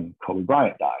when Kobe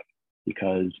Bryant died,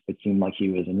 because it seemed like he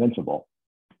was invincible.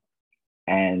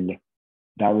 And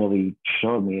that really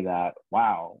showed me that,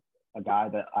 wow, a guy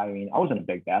that, I wasn't a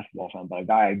big basketball fan, but a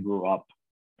guy I grew up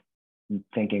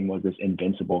thinking was this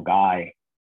invincible guy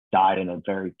died in a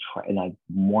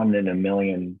one in a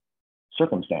million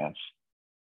circumstance.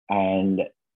 And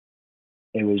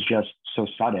it was just so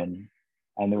sudden,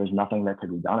 and there was nothing that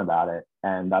could be done about it.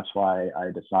 And that's why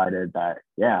I decided that,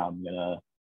 yeah, I'm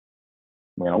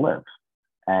gonna live.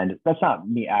 And that's not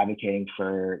me advocating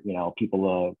for,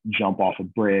 people to jump off a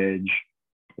bridge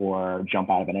or jump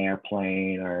out of an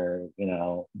airplane or,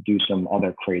 do some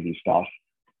other crazy stuff.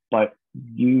 But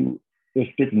if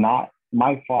it's not,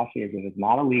 my philosophy is if it's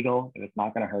not illegal, if it's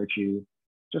not going to hurt you,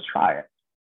 just try it.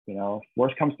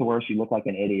 Worst comes to worst, you look like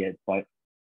an idiot, but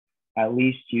at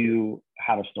least you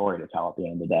have a story to tell at the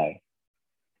end of the day.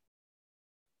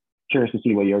 Curious to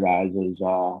see what your guys'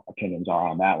 opinions are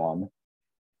on that one.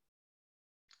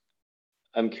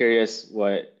 I'm curious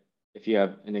if you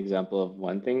have an example of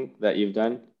one thing that you've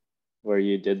done where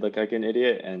you did look like an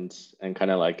idiot and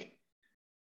kind of like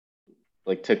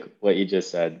took what you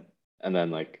just said and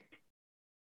then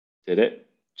did it.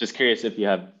 Just curious if you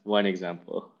have one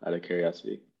example out of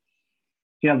curiosity.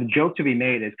 The joke to be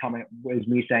made is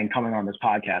me saying coming on this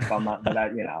podcast. So I'm not,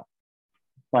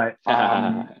 but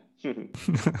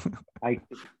I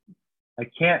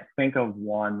can't think of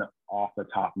one off the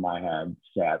top of my head,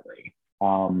 sadly.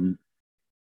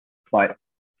 But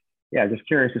yeah, just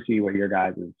curious to see what your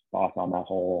guys' thoughts on that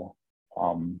whole,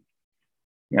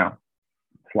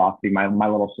 philosophy, my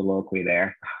little soliloquy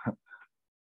there.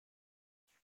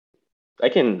 I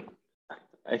can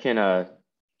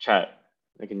chat.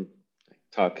 I can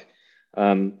talk.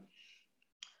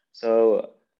 So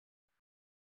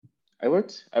I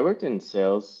worked in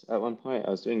sales at one point. I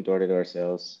was doing door-to-door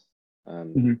sales.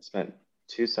 Spent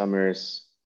 2 summers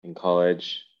in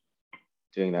college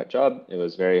doing that job. It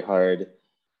was very hard,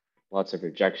 lots of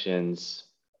rejections,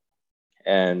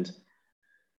 and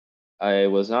I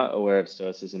was not aware of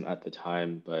Stoicism at the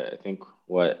time, but I think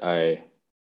what I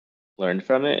learned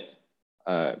from it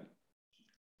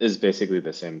is basically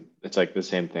the same. It's like the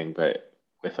same thing, but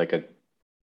with like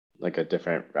a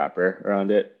different wrapper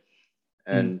around it.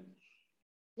 And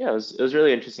yeah, it was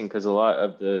really interesting because a lot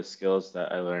of the skills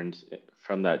that I learned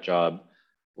from that job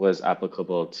was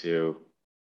applicable to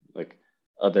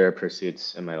other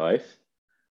pursuits in my life.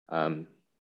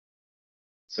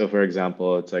 So for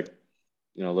example, it's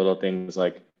little things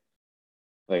like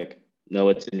know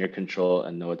what's in your control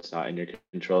and know what's not in your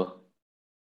control.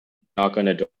 Knock on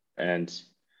a door and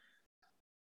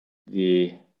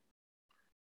Did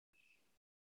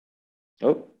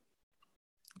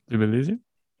we lose you?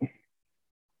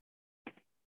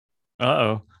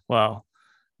 Uh-oh. Wow.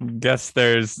 Guess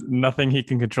there's nothing he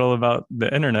can control about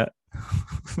the internet.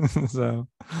 So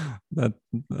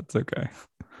that's okay.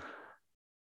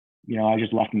 I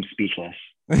just left him speechless.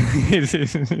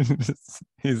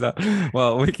 he's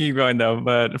well, we keep going though,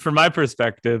 but from my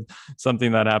perspective,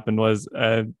 something that happened was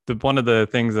one of the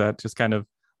things that just kind of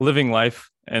living life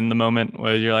in the moment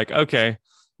where you're like, okay,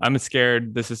 I'm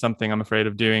scared, this is something I'm afraid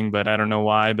of doing, but I don't know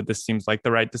why, but this seems like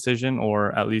the right decision,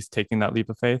 or at least taking that leap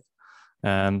of faith.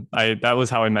 That was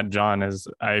how I met John. As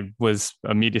I was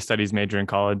a media studies major in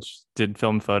college, did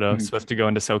film photo, supposed to go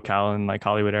into SoCal and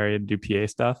Hollywood area to do PA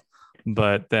stuff.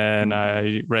 But then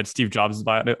I read Steve Jobs'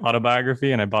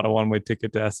 autobiography and I bought a one-way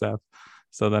ticket to SF.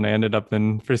 So then I ended up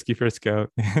in Frisky Frisco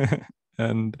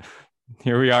and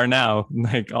here we are now.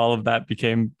 All of that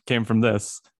came from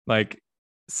this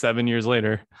 7 years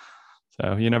later.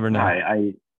 So you never know.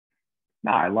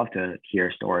 I love to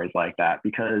hear stories like that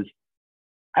because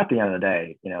at the end of the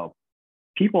day,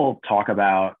 people talk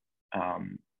about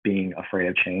being afraid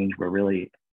of change, but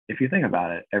really, if you think about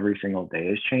it, every single day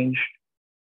is change.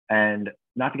 And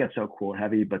not to get so quote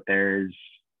heavy, but there's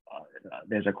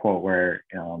a quote where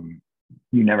you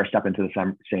never step into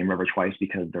the same river twice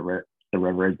because the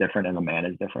river is different and the man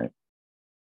is different.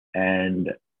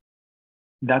 And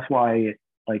that's why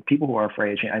people who are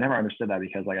afraid of change, I never understood that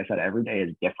because like I said, every day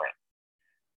is different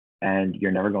and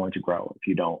you're never going to grow if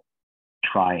you don't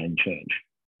try and change.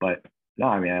 But no,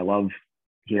 I love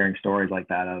hearing stories like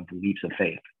that of leaps of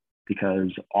faith because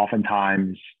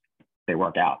oftentimes they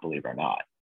work out, believe it or not.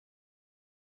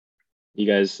 You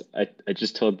guys, I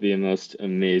just told the most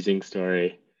amazing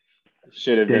story.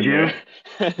 Should have been there.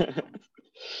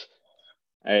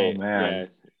 Oh man, yeah,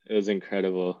 it was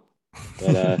incredible.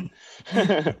 But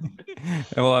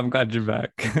well, I'm glad you're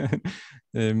back.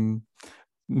 No,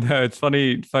 it's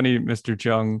funny, Mr.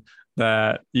 Chung,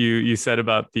 that you said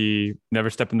about the never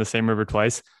step in the same river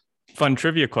twice. Fun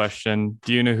trivia question: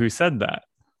 do you know who said that?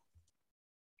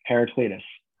 Heraclitus.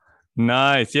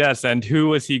 Nice. Yes. And who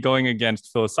was he going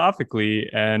against philosophically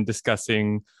and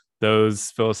discussing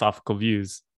those philosophical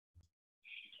views?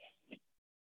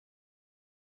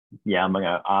 Yeah, I'm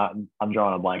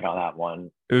drawing a blank on that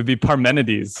one. It would be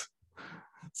Parmenides.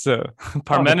 So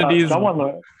Parmenides.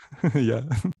 Yeah.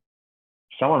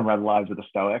 Someone read Lives of the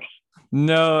Stoics.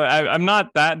 No, I'm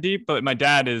not that deep, but my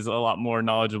dad is a lot more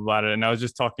knowledgeable about it. And I was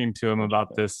just talking to him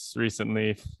about this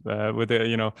recently with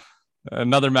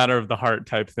another matter of the heart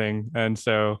type thing. And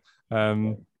so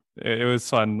it was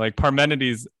fun. Like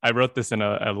Parmenides, I wrote this in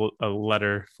a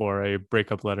letter for a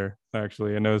breakup letter,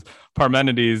 actually. And it was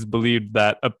Parmenides believed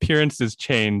that appearances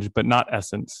change, but not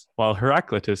essence, while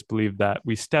Heraclitus believed that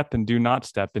we step and do not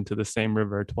step into the same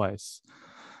river twice.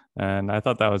 And I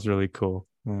thought that was really cool,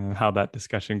 how that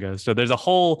discussion goes. So there's a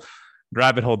whole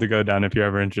rabbit hole to go down if you're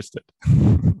ever interested.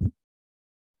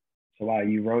 So wow,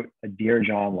 you wrote a Dear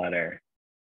John letter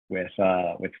with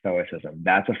Stoicism.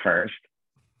 That's a first.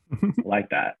 I like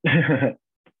that.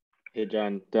 Hey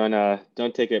John,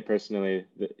 don't take it personally.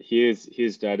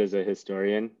 He's dad as a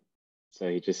historian, so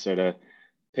he just sort of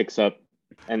picks up.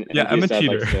 And yeah, I'm a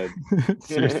cheater. Like,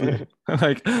 seriously.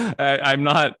 Like I'm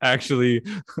not actually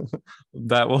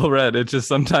that well read. It's just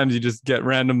sometimes you just get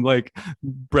random like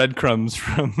breadcrumbs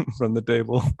from the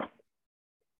table.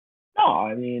 No,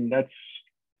 I mean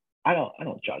I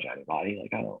don't judge anybody.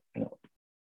 Like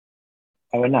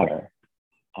I would never.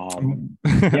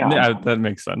 Yeah, that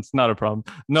makes sense. Not a problem.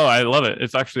 No, I love it.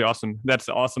 It's actually awesome. That's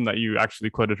awesome that you actually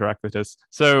quoted Heraclitus.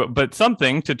 So, but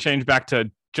something to change back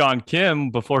to John Kim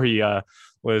before he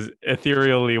was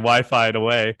ethereally Wi-Fi'd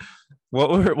away.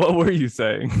 What were you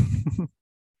saying?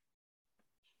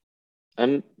 I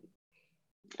don't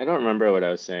remember what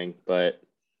I was saying, but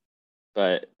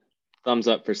thumbs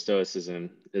up for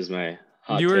Stoicism is my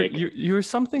hot take. You were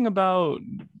something about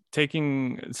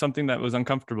taking something that was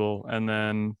uncomfortable, and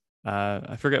then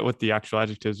I forget what the actual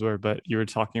adjectives were, but you were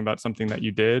talking about something that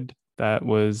you did that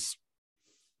was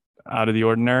out of the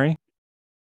ordinary.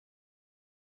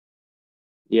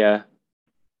 Yeah.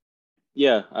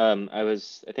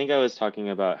 I think I was talking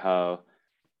about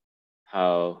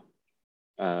how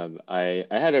I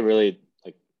had a really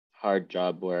like hard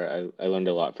job where I learned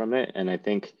a lot from it, and I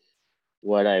think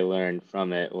what I learned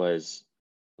from it was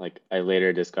like I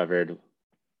later discovered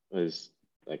was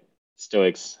like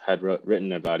Stoics had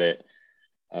written about it.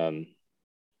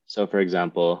 So for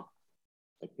example,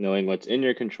 like knowing what's in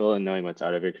your control and knowing what's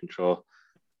out of your control.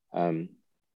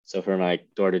 So for my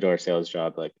door-to-door sales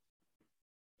job, like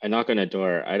I knock on a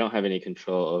door, I don't have any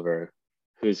control over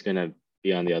who's gonna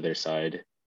be on the other side,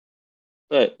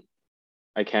 but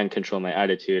I can control my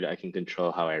attitude. I can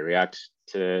control how I react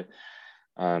to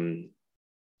an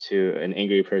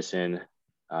angry person.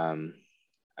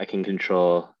 I can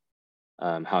control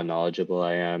how knowledgeable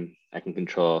I am. I can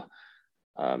control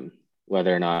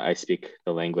whether or not I speak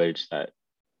the language that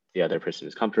the other person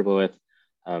is comfortable with.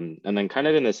 And then kind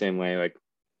of in the same way, like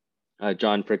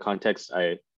John, for context,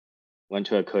 I went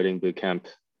to a coding bootcamp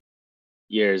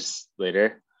years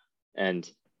later, and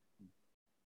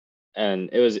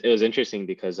it was interesting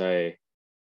because I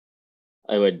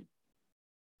would,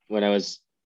 when I was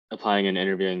applying and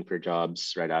interviewing for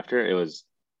jobs right after, it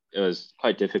was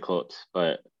quite difficult,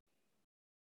 but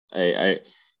I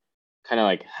kind of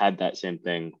like had that same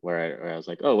thing where I was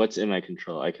like, oh, what's in my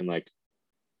control? I can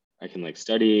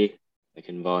study, I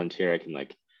can volunteer, I can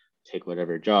like take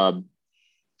whatever job,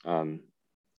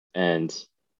 and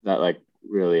that like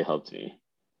really helped me.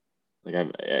 Like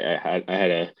I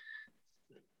had a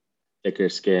thicker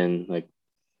skin, like,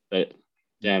 but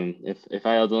damn, if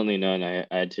I had only known I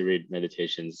had to read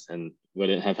meditations and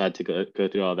wouldn't have had to go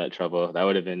through all that trouble, that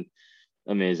would have been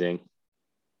amazing.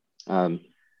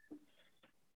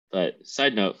 But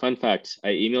side note, fun fact, I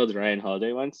emailed Ryan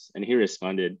Holiday once and he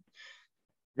responded.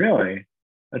 Really?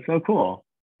 That's so cool.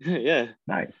 Yeah.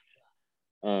 Nice.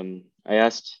 I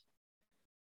asked,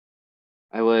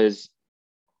 I was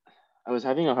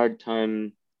having a hard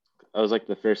time. I was like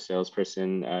the first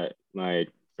salesperson at my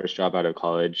first job out of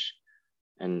college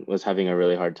and was having a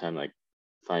really hard time like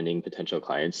finding potential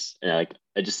clients. And I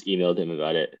just emailed him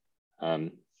about it.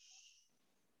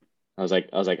 I was like,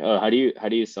 oh, how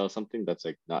do you sell something that's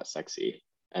like not sexy?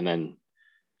 And then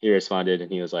he responded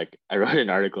and he was like, I wrote an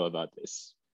article about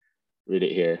this. Read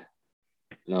it here.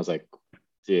 And I was like,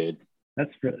 dude.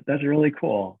 That's really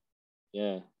cool.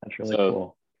 Yeah. That's really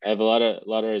cool. I have a lot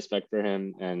of respect for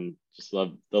him and just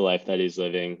love the life that he's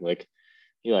living. Like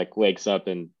he like wakes up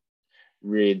and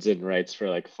reads and writes for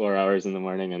like 4 hours in the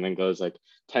morning and then goes like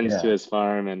tends to his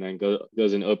farm and then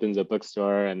goes and opens a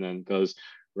bookstore and then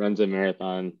runs a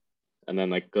marathon and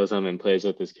then like goes home and plays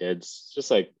with his kids.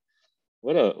 Just like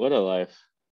what a life.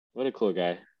 What a cool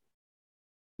guy.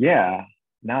 Yeah.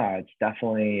 No, it's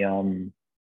definitely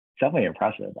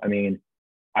impressive. I mean,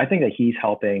 I think that he's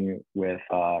helping with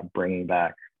bringing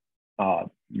back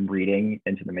reading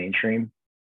into the mainstream.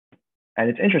 And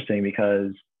it's interesting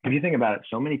because if you think about it,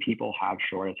 so many people have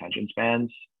short attention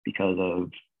spans because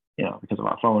of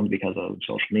our phones, because of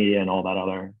social media and all that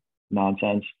other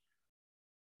nonsense.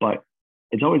 But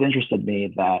it's always interested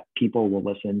me that people will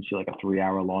listen to like a 3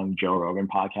 hour long Joe Rogan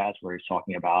podcast where he's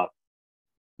talking about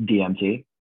DMT,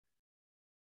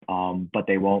 but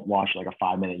they won't watch like a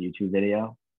 5 minute YouTube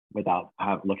video without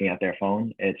looking at their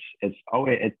phone.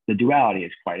 The duality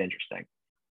is quite interesting.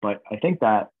 But I think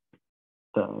that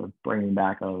the bringing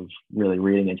back of really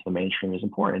reading into the mainstream is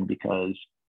important because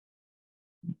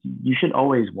you should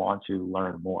always want to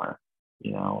learn more.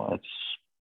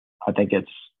 I think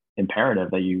it's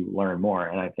imperative that you learn more.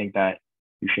 And I think that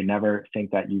you should never think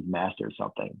that you've mastered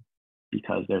something,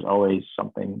 because there's always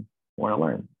something more to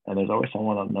learn. And there's always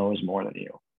someone that knows more than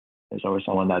you. There's always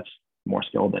someone that's more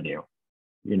skilled than you.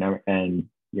 You're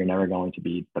never going to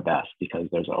be the best, because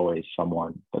there's always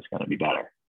someone that's going to be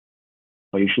better.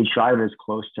 But you should strive as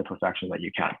close to perfection that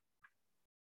you can.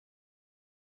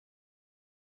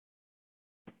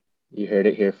 You heard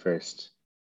it here first.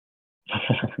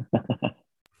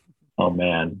 Oh,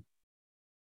 man.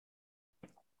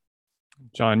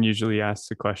 John usually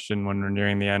asks a question when we're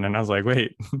nearing the end. And I was like,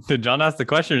 wait, did John ask the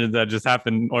question, or did that just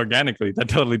happen organically? That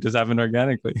totally just happened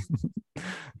organically.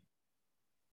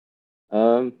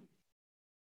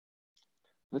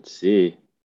 Let's see.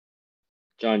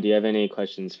 John, do you have any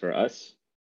questions for us?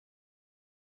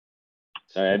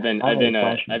 Sorry, I've been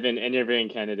interviewing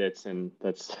candidates, and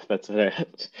that's what I.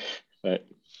 But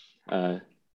I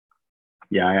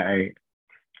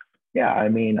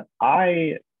mean,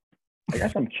 I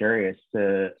guess I'm curious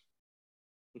to,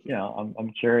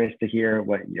 I'm curious to hear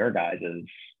what your guys'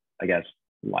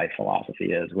 life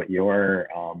philosophy is. I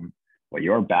didn't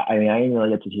really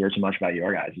get to hear too much about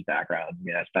your guys' background. I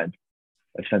mean, I spent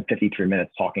 53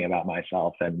 minutes talking about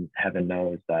myself, and heaven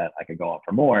knows that I could go on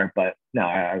for more. But no,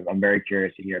 I'm very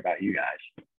curious to hear about you guys.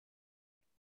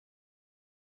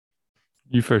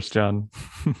 You first, John.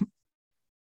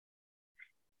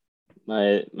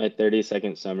 My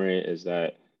 30-second summary is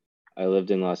that I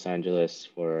lived in Los Angeles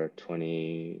for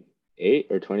 28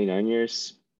 or 29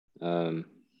 years.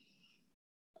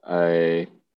 I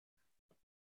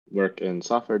work in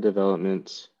software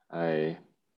development. I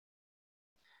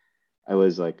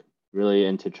was like really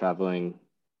into traveling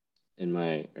in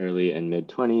my early and mid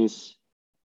 20s.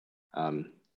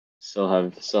 Still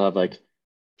have like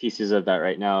pieces of that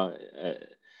right now.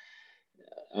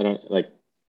 I don't like,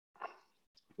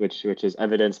 which is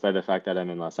evidenced by the fact that I'm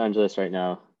in Los Angeles right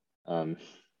now. One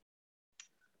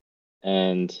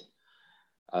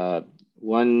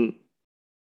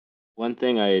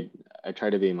thing I try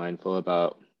to be mindful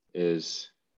about is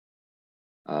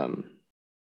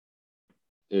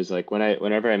like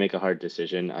whenever I make a hard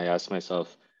decision, I ask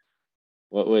myself,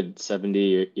 what would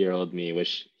 70-year-old me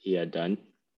wish he had done?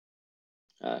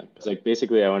 Because like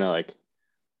basically I want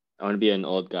to be an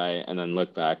old guy and then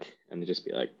look back and just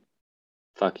be like,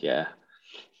 fuck yeah.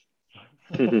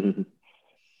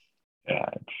 Yeah,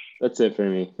 that's it for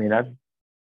me. I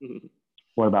mean,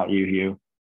 what about you, Hugh?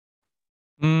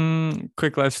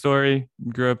 Quick life story.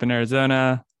 Grew up in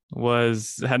Arizona.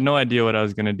 Had no idea what I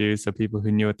was going to do. So people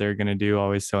who knew what they were going to do,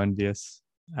 always so envious.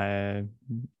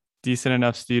 Decent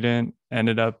enough student,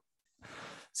 ended up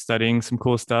studying some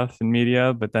cool stuff in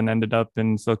media, but then ended up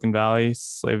in Silicon Valley,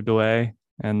 slaved away,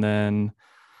 and then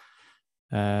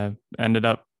ended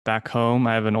up back home.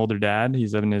 I have an older dad.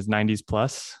 He's in his 90s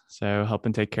plus, so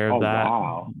helping take care of that.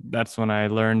 Wow. That's when I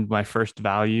learned my first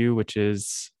value, which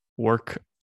is work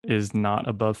is not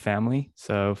above family.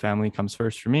 So family comes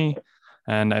first for me.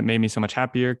 And it made me so much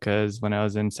happier because when I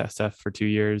was in SESF for 2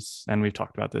 years, and we've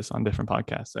talked about this on different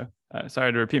podcasts, so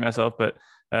sorry to repeat myself, but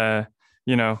I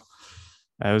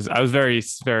was very,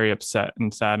 very upset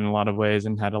and sad in a lot of ways,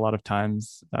 and had a lot of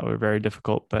times that were very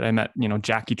difficult. But I met,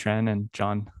 Jackie Tran and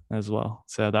John as well,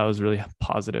 so that was really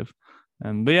positive.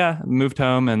 But yeah, moved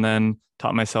home and then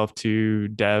taught myself to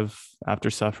dev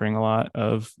after suffering a lot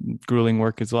of grueling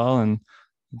work as well, and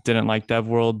didn't like dev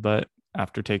world, but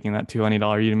after taking that $200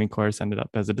 Udemy course, ended up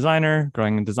as a designer,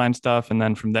 growing in design stuff. And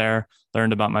then from there,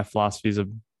 learned about my philosophies of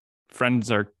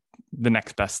friends are the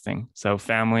next best thing. So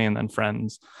family and then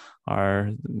friends are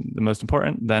the most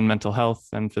important, then mental health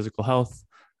and physical health.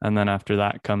 And then after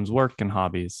that comes work and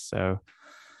hobbies. So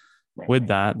with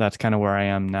that, that's kind of where I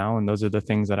am now. And those are the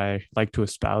things that I like to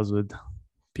espouse with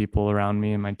people around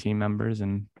me and my team members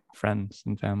and friends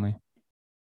and family.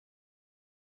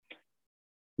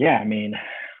 Yeah, I mean,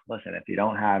 listen, if you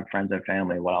don't have friends and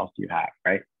family, what else do you have,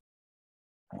 right?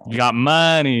 You got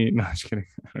money. No, I'm just kidding.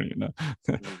 I don't even know.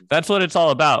 That's what it's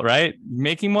all about, right?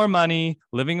 Making more money,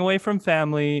 living away from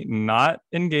family, not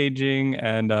engaging,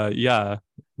 and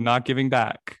not giving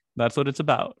back. That's what it's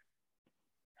about.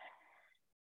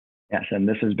 Yes, and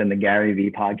this has been the Gary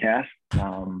V podcast.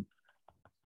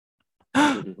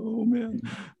 Oh man,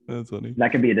 that's funny.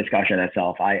 That could be a discussion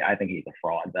itself. I think he's a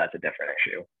fraud. That's a different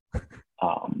issue.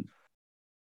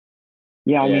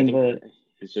 Yeah, I mean,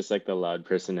 he's just like the loud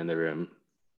person in the room.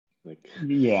 Like,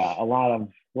 yeah, a lot of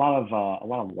loud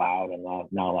and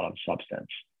not a lot of substance.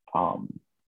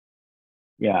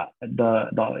 Yeah,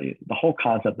 the whole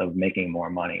concept of making more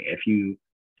money.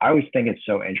 I always think it's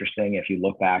so interesting if you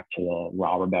look back to the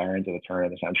robber barons at the turn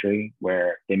of the century,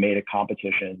 where they made a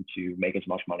competition to make as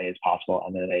much money as possible,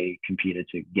 and then they competed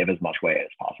to give as much away as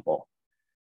possible,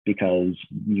 because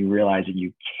you realize that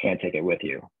you can't take it with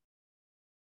you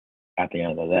at the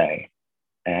end of the day.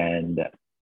 And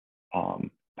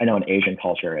I know in Asian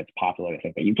culture, it's popular to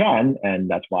think that you can, and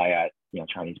that's why at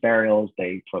Chinese burials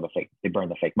they burn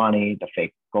the fake money, the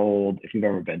fake gold. If you've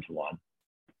ever been to one,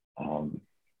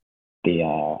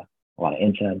 a lot of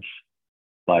incense,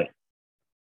 but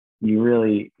you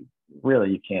really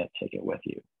you can't take it with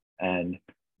you. And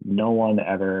no one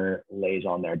ever lays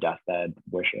on their deathbed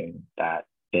wishing that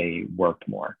they worked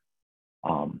more.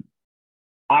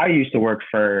 I used to work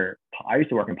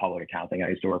in public accounting. I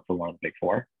used to work for one of the big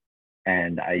four,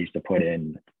 and I used to put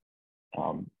in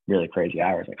really crazy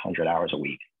hours, like 100 hours a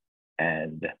week,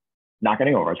 and not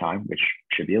getting overtime, which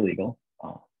should be illegal.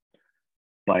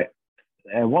 But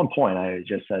at one point, I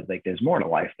just said, like, there's more to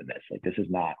life than this. Like, this is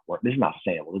not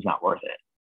sustainable. This is not worth it.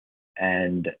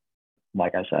 And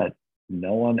like I said,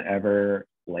 no one ever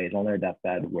lays on their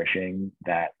deathbed wishing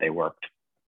that they worked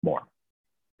more.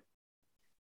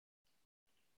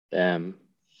 Hey,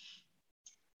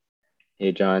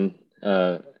 John.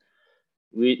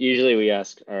 We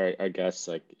ask our guests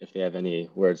like if they have any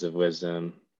words of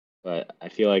wisdom, but I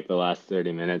feel like the last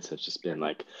 30 minutes have just been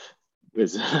like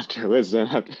wisdom after wisdom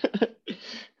after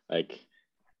like.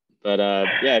 But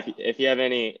yeah, if you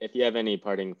have any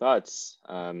parting thoughts,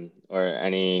 or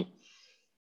anything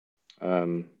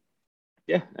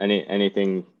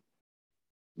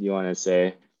you want to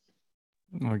say,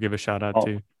 Or give a shout out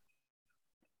to.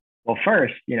 Well,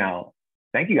 first,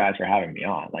 thank you guys for having me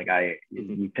on. Like,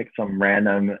 you picked some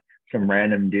random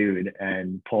dude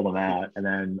and pulled him out, and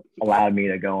then allowed me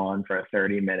to go on for a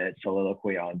 30-minute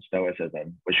soliloquy on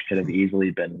stoicism, which could have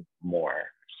easily been more.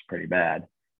 It's pretty bad.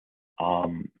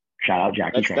 Shout out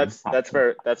Jackie Tran.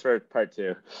 That's for part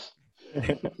 2.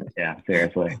 Yeah,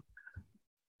 seriously.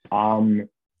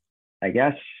 I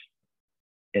guess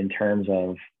in terms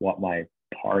of what my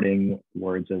parting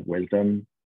words of wisdom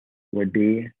would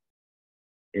be,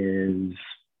 is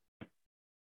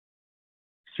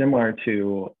similar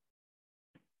to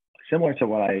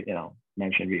what I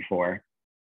mentioned before,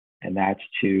 and that's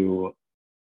to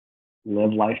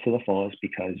live life to the fullest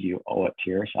because you owe it to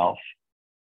yourself.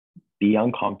 Be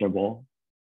uncomfortable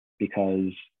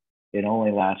because it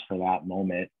only lasts for that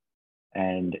moment,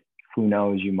 and who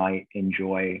knows, you might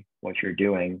enjoy what you're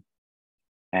doing,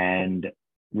 and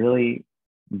really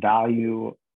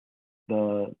value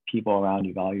the people around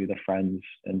you, value the friends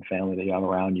and family that you have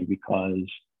around you, because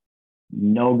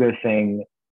no good thing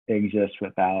exists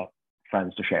without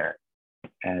friends to share it.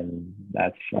 And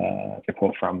that's a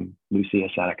quote from Lucia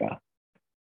Seneca,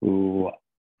 who,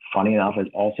 funny enough, is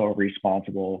also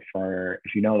responsible for,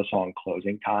 if you know the song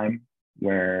Closing Time,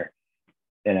 where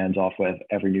it ends off with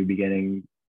every new beginning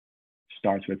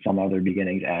starts with some other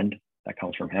beginning's end. That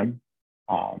comes from him.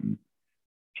 So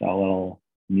a little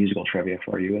musical trivia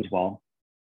for you as well.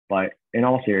 But in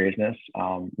all seriousness,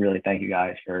 really thank you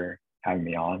guys for having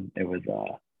me on. It was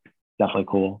definitely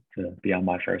cool to be on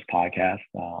my first podcast.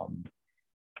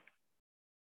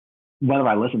 Whether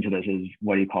I listen to this is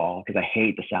because I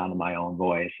hate the sound of my own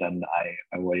voice, and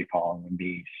I would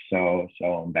be so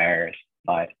embarrassed.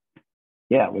 But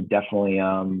yeah, would definitely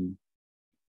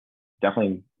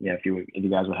if you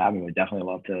guys would have me, would definitely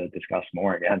love to discuss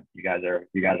more again. You guys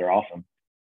are awesome.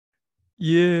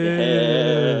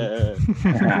 Yeah.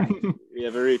 We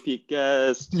have a repeat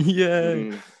guest.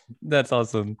 Yeah. That's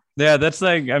awesome. Yeah, that's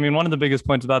like, I mean, one of the biggest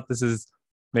points about this is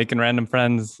making random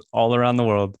friends all around the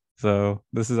world. So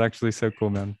this is actually so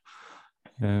cool, man.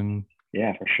 And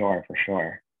yeah, for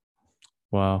sure.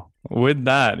 Wow. With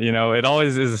that, it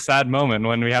always is a sad moment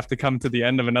when we have to come to the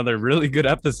end of another really good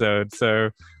episode.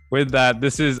 So with that,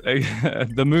 this is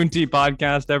the Moon Tea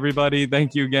Podcast, everybody.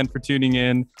 Thank you again for tuning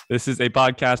in. This is a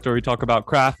podcast where we talk about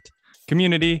craft,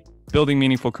 community, building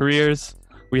meaningful careers.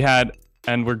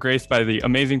 We're graced by the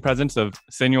amazing presence of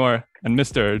Senor and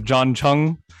Mr. John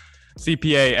Chung,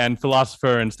 CPA and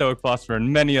philosopher and Stoic philosopher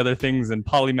and many other things, and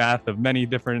polymath of many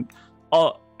different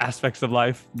all aspects of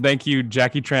life. Thank you,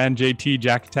 Jackie Tran, JT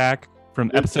Jack Attack, from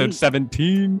episode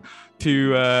 17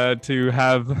 to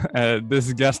have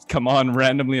this guest come on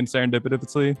randomly and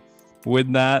serendipitously.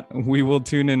 with that, we will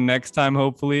tune in next time,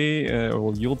 hopefully,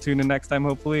 or you'll tune in next time,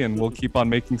 hopefully, and we'll keep on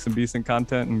making some decent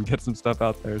content and get some stuff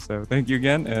out there. So thank you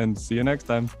again, and see you next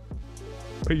time.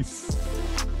 Peace.